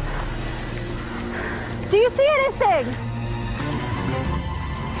 Do you see anything?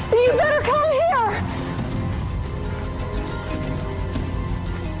 You better come here!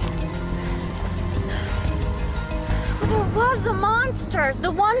 There was a monster,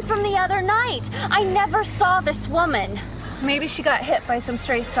 the one from the other night. I never saw this woman. Maybe she got hit by some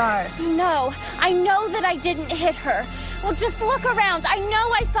stray stars. No, I know that I didn't hit her. Well, just look around. I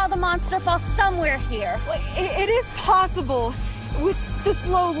know I saw the monster fall somewhere here. It is possible with this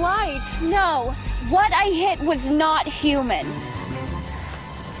low light. No, what I hit was not human.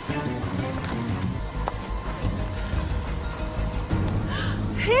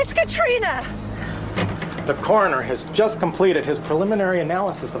 It's Katrina! The coroner has just completed his preliminary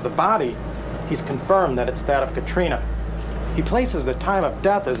analysis of the body. He's confirmed that it's that of Katrina. He places the time of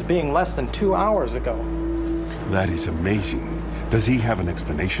death as being less than 2 hours ago. That is amazing. Does he have an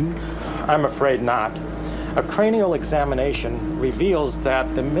explanation? I'm afraid not. A cranial examination reveals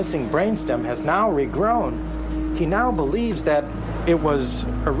that the missing brainstem has now regrown. He now believes that it was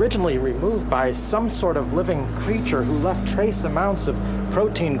originally removed by some sort of living creature who left trace amounts of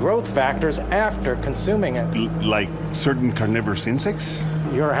protein growth factors after consuming it. Like certain carnivorous insects?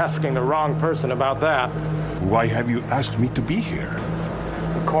 You're asking the wrong person about that. Why have you asked me to be here?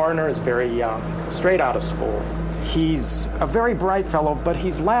 The coroner is very young, straight out of school. He's a very bright fellow, but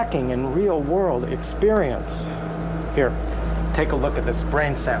he's lacking in real-world experience. Here, take a look at this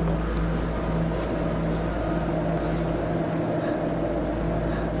brain sample.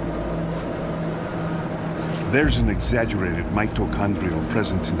 There's an exaggerated mitochondrial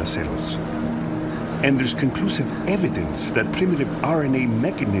presence in the cells. And there's conclusive evidence that primitive RNA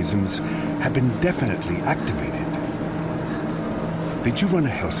mechanisms have been definitely activated. Did you run a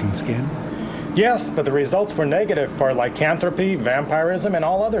Helsing scan? Yes, but the results were negative for lycanthropy, vampirism, and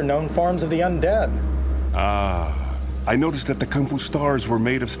all other known forms of the undead. Ah, I noticed that the Kung Fu stars were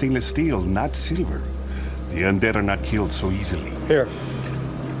made of stainless steel, not silver. The undead are not killed so easily. Here.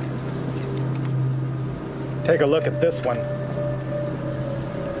 Take a look at this one.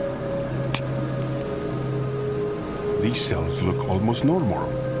 These cells look almost normal.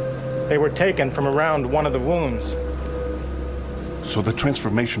 They were taken from around one of the wounds. So the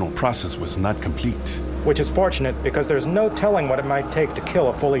transformational process was not complete. Which is fortunate, because there's no telling what it might take to kill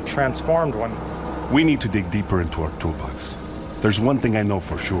a fully transformed one. We need to dig deeper into our toolbox. There's one thing I know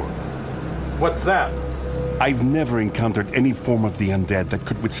for sure. What's that? I've never encountered any form of the undead that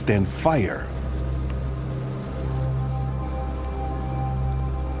could withstand fire.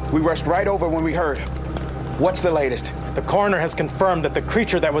 We rushed right over when we heard. What's the latest? The coroner has confirmed that the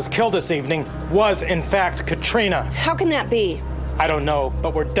creature that was killed this evening was, in fact, Katrina. How can that be? I don't know,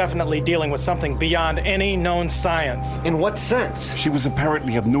 but we're definitely dealing with something beyond any known science. In what sense? She was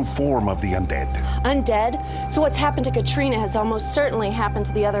apparently a new form of the undead. Undead? So what's happened to Katrina has almost certainly happened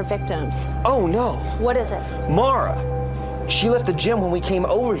to the other victims. Oh, no. What is it? Mara. She left the gym when we came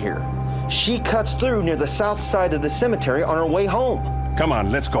over here. She cuts through near the south side of the cemetery on her way home. Come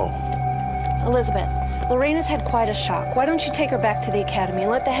on, let's go. Elizabeth, Lorena's had quite a shock. Why don't you take her back to the academy and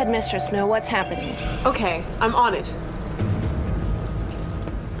let the headmistress know what's happening? Okay, I'm on it.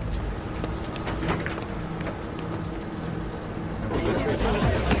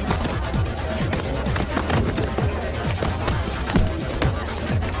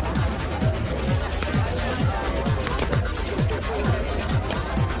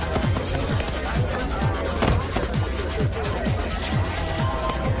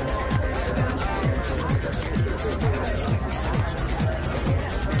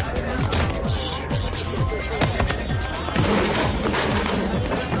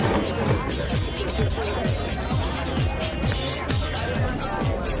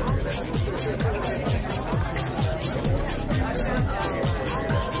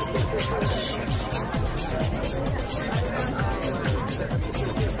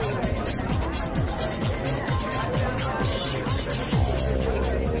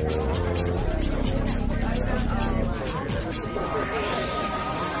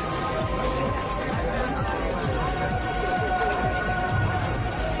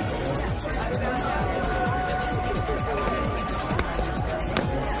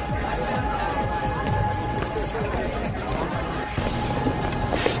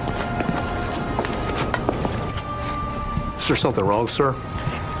 Is there something wrong, sir?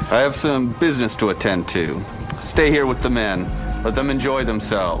 I have some business to attend to. Stay here with the men. Let them enjoy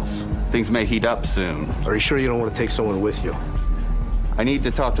themselves. Things may heat up soon. Are you sure you don't want to take someone with you? I need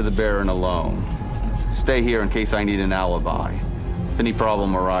to talk to the Baron alone. Stay here in case I need an alibi. If any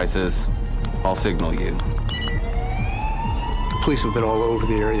problem arises, I'll signal you. The police have been all over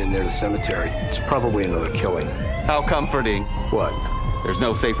the area near the cemetery. It's probably another killing. How comforting. What? There's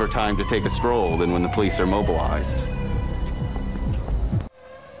no safer time to take a stroll than when the police are mobilized.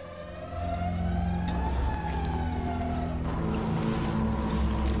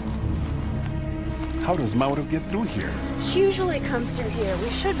 How does Mauro get through here? She usually comes through here. We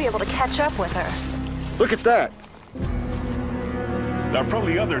should be able to catch up with her. Look at that. There are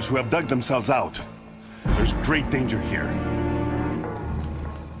probably others who have dug themselves out. There's great danger here.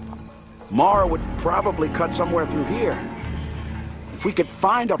 Mara would probably cut somewhere through here. If we could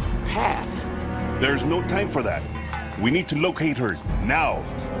find a path. There's no time for that. We need to locate her now.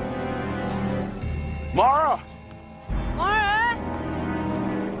 Mara! Mara!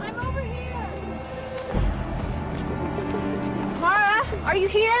 I'm over here! Mara, are you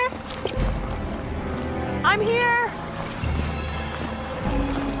here? I'm here!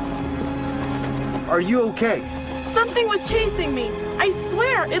 Are you okay? Something was chasing me. I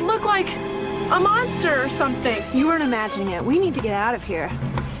swear, it looked like a monster or something. You weren't imagining it. We need to get out of here.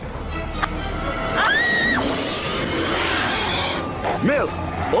 Mil!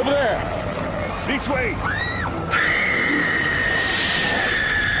 Over there! This way!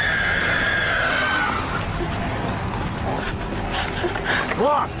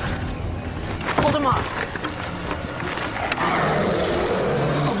 block. Hold him off.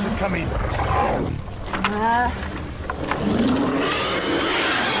 How's it coming?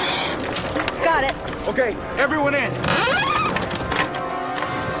 Got it. Okay, everyone in.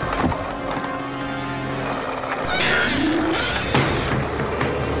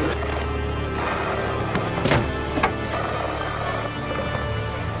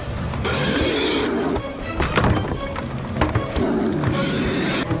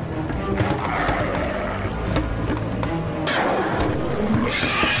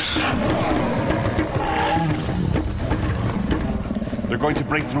 They're going to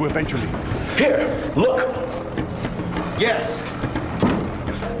break through eventually. Here, look. Yes.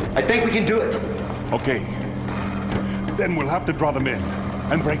 I think we can do it. Okay. Then we'll have to draw them in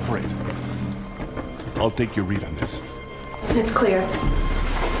and break for it. I'll take your read on this. It's clear.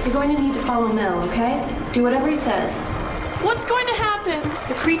 You're going to need to follow Mil, okay? Do whatever he says. What's going to happen?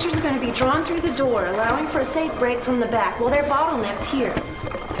 The creatures are going to be drawn through the door, allowing for a safe break from the back, while they're bottlenecked here.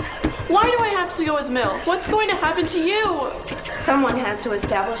 Why do I have to go with Mil? What's going to happen to you? Someone has to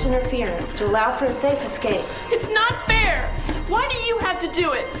establish interference to allow for a safe escape. It's not fair. Why do you have to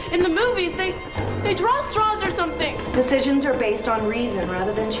do it? In the movies, they draw straws or something. Decisions are based on reason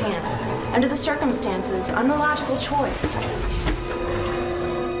rather than chance. Under the circumstances, I'm the logical choice.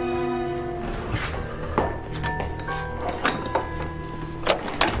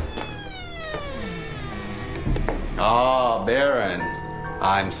 Ah, Baron.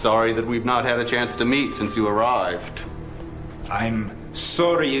 I'm sorry that we've not had a chance to meet since you arrived. I'm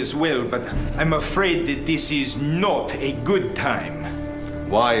sorry as well, but I'm afraid that this is not a good time.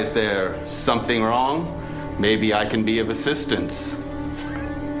 Why, is there something wrong? Maybe I can be of assistance.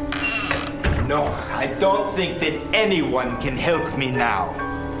 No, I don't think that anyone can help me now.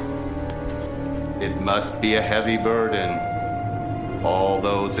 It must be a heavy burden. All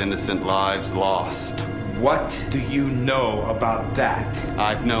those innocent lives lost. What do you know about that?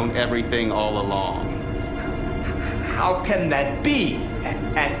 I've known everything all along. How can that be?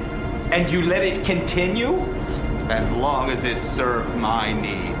 And you let it continue? As long as it served my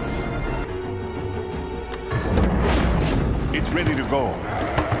needs. It's ready to go.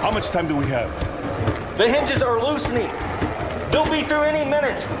 How much time do we have? The hinges are loosening. They'll be through any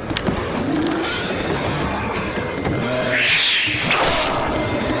minute.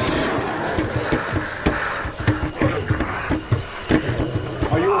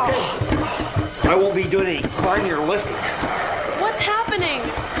 Are you okay? I won't be doing any climbing or lifting. What's happening?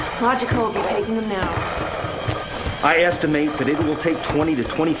 Logical will be taking them now. I estimate that it will take 20 to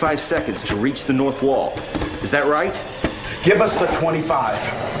 25 seconds to reach the north wall. Is that right? Give us the 25.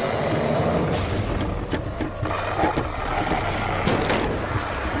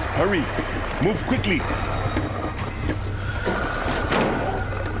 Hurry! Move quickly!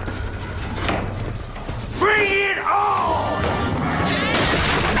 Bring it on!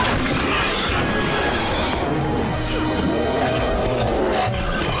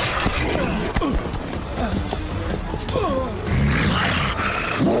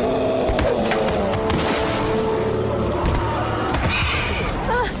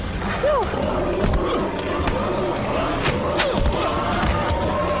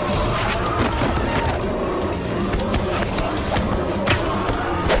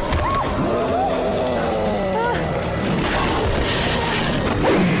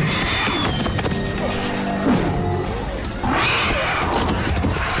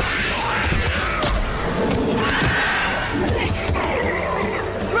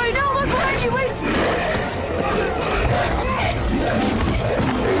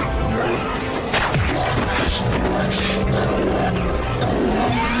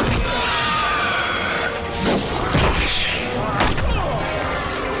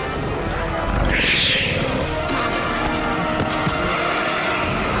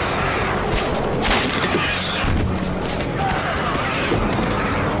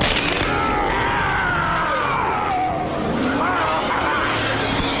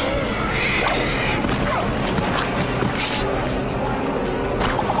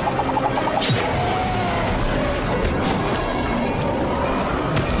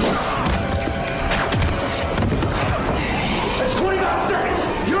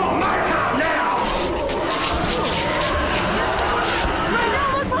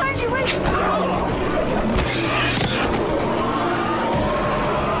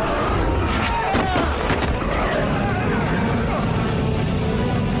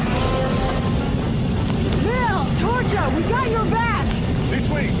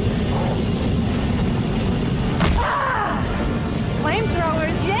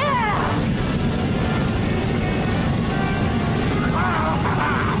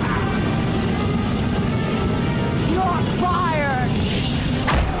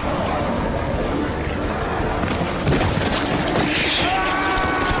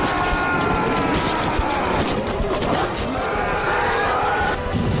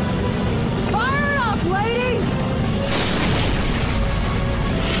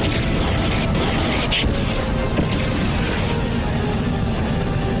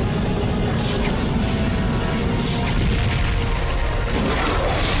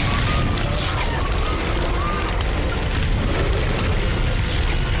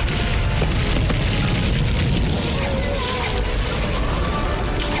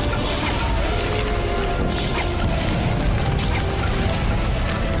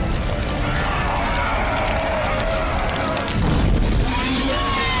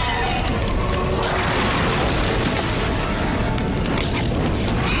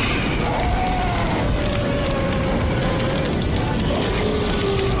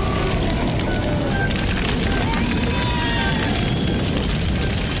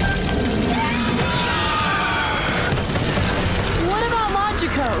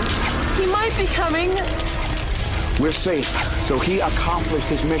 DeMonico. He might be coming. We're safe, so he accomplished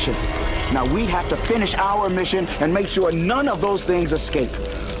his mission. Now we have to finish our mission and make sure none of those things escape.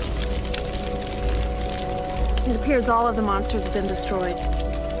 It appears all of the monsters have been destroyed.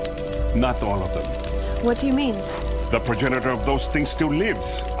 Not all of them. What do you mean? The progenitor of those things still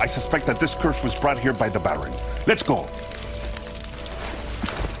lives. I suspect that this curse was brought here by the Baron. Let's go.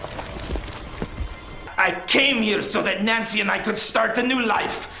 I came here so that Nancy and I could start a new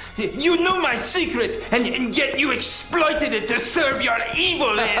life. You knew my secret, and yet you exploited it to serve your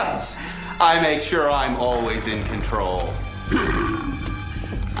evil ends. I make sure I'm always in control.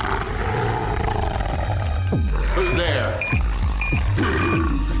 Who's there?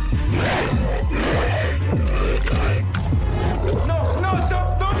 No,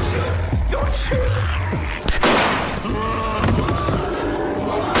 don't shoot! Don't shoot!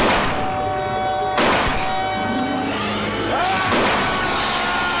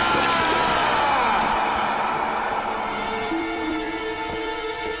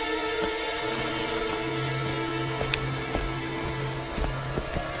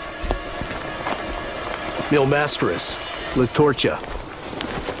 Mil Mascaras, Luctor.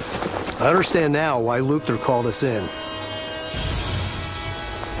 I understand now why Luctor called us in.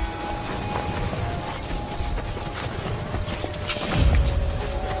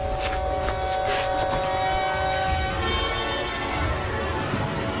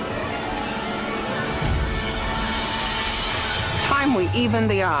 It's time we even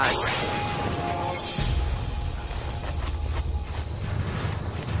the odds.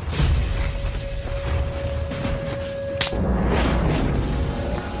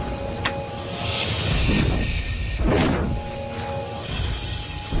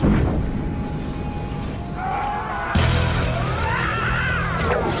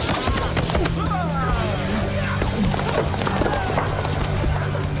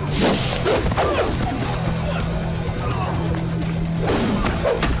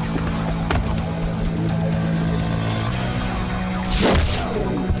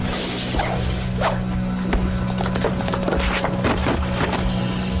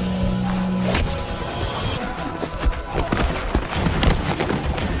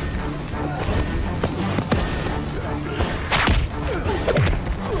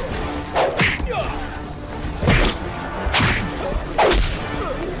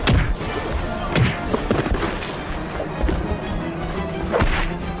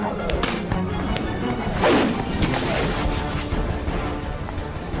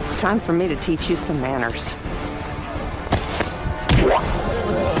 Time for me to teach you some manners.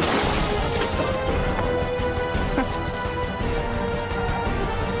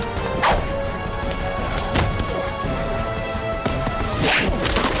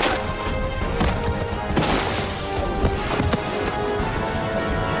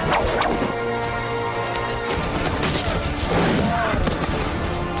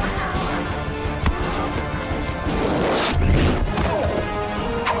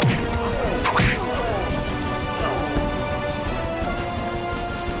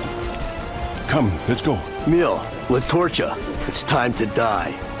 Come, let's go. Mil, Luctor, it's time to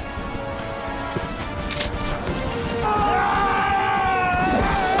die.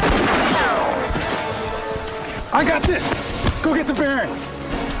 I got this. Go get the Baron.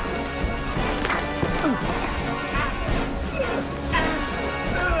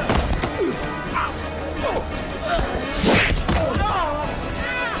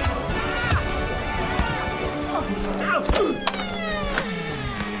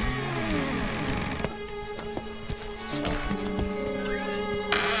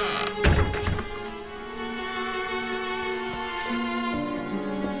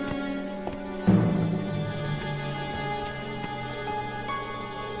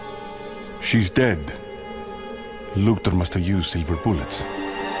 She's dead. Luctor must have used silver bullets.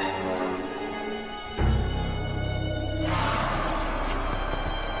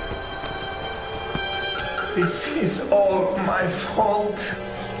 This is all my fault.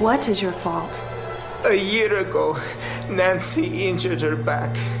 What is your fault? A year ago, Nancy injured her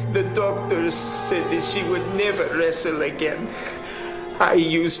back. The doctors said that she would never wrestle again. I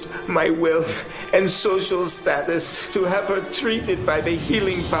used my wealth and social status to have her treated by the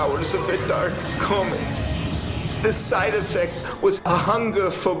healing powers of the Dark Comet. The side effect was a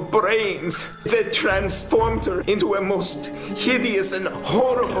hunger for brains that transformed her into a most hideous and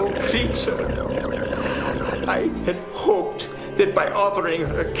horrible creature. I had hoped that by offering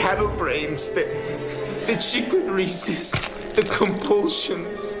her cattle brains that she could resist the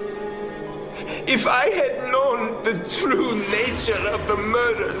compulsions. If I had known the true nature of the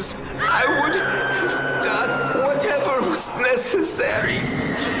murders, I would have done what whatever was necessary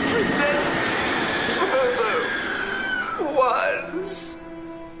to prevent further ones.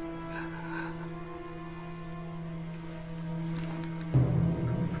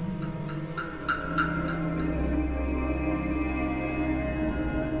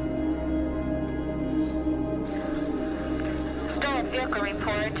 Stolen vehicle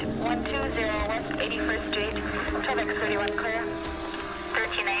report 120 West 81st Street. Traffic 31 clear.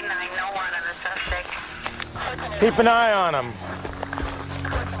 1389, no one on the suspect. Keep an eye on them.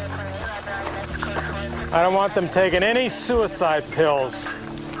 I don't want them taking any suicide pills.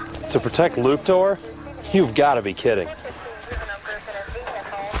 To protect Luctor? You've got to be kidding.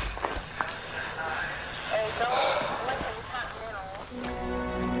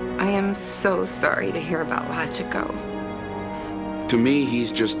 I am so sorry to hear about Lachico. To me,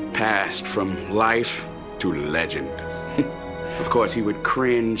 he's just passed from life to legend. Of course, he would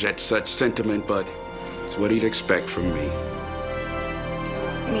cringe at such sentiment, but it's what he'd expect from me.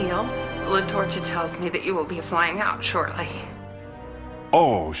 Neil, LaTorcha tells me that you will be flying out shortly.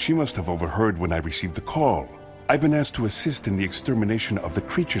 Oh, she must have overheard when I received the call. I've been asked to assist in the extermination of the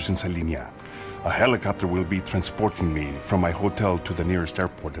creatures in Salinia. A helicopter will be transporting me from my hotel to the nearest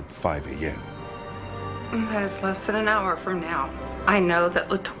airport at 5 a.m. That is less than an hour from now. I know that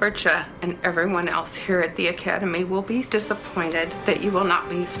LaTorcha and everyone else here at the Academy will be disappointed that you will not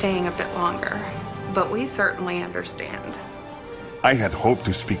be staying a bit longer. But we certainly understand. I had hoped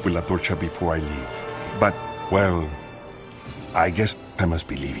to speak with LaTorcha before I leave. But, well, I guess I must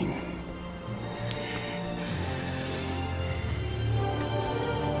be leaving.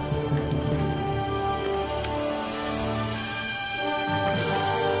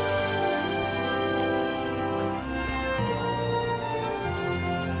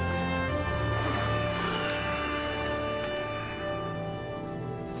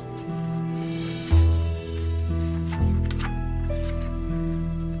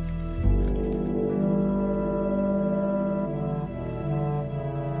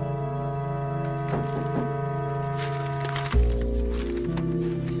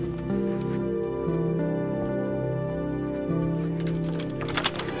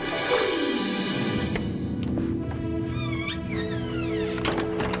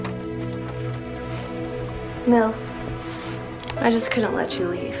 Mil, I just couldn't let you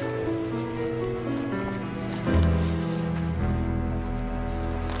leave.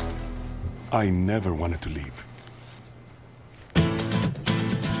 I never wanted to leave.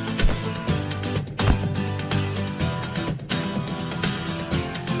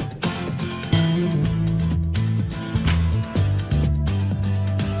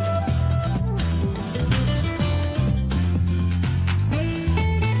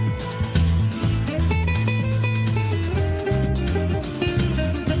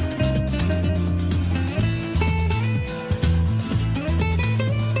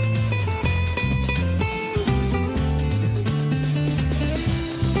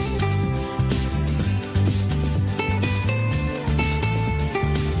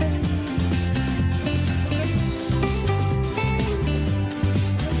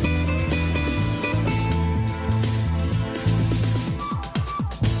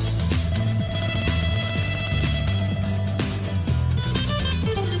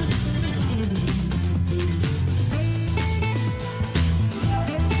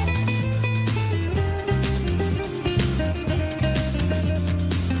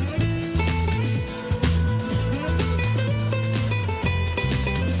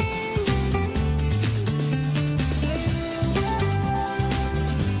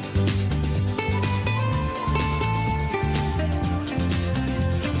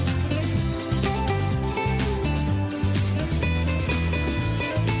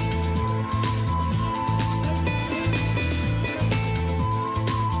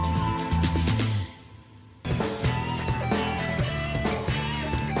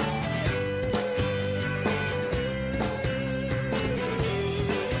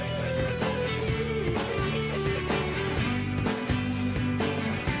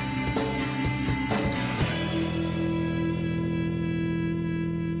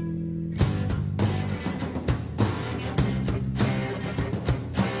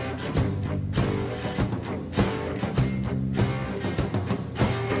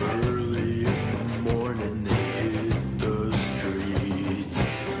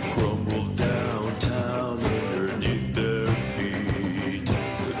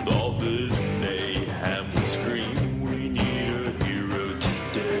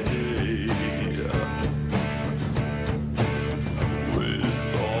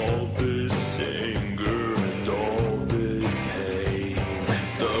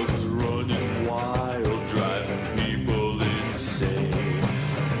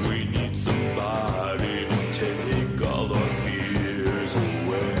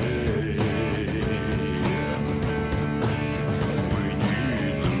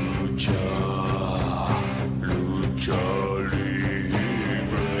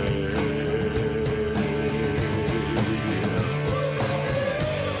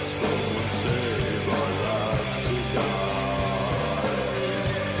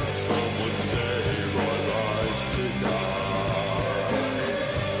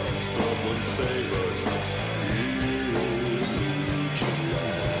 save us.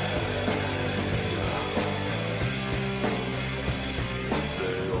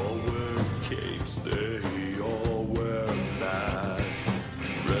 They all wear capes, they all wear masks.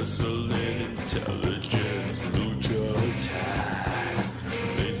 Wrestling intelligence, lucha attacks.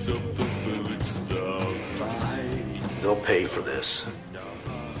 Lace up the boots, the fight. They'll pay for this.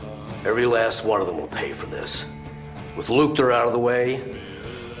 Every last one of them will pay for this. With Luctor out of the way,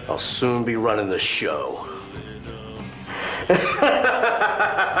 I'll soon be running the show.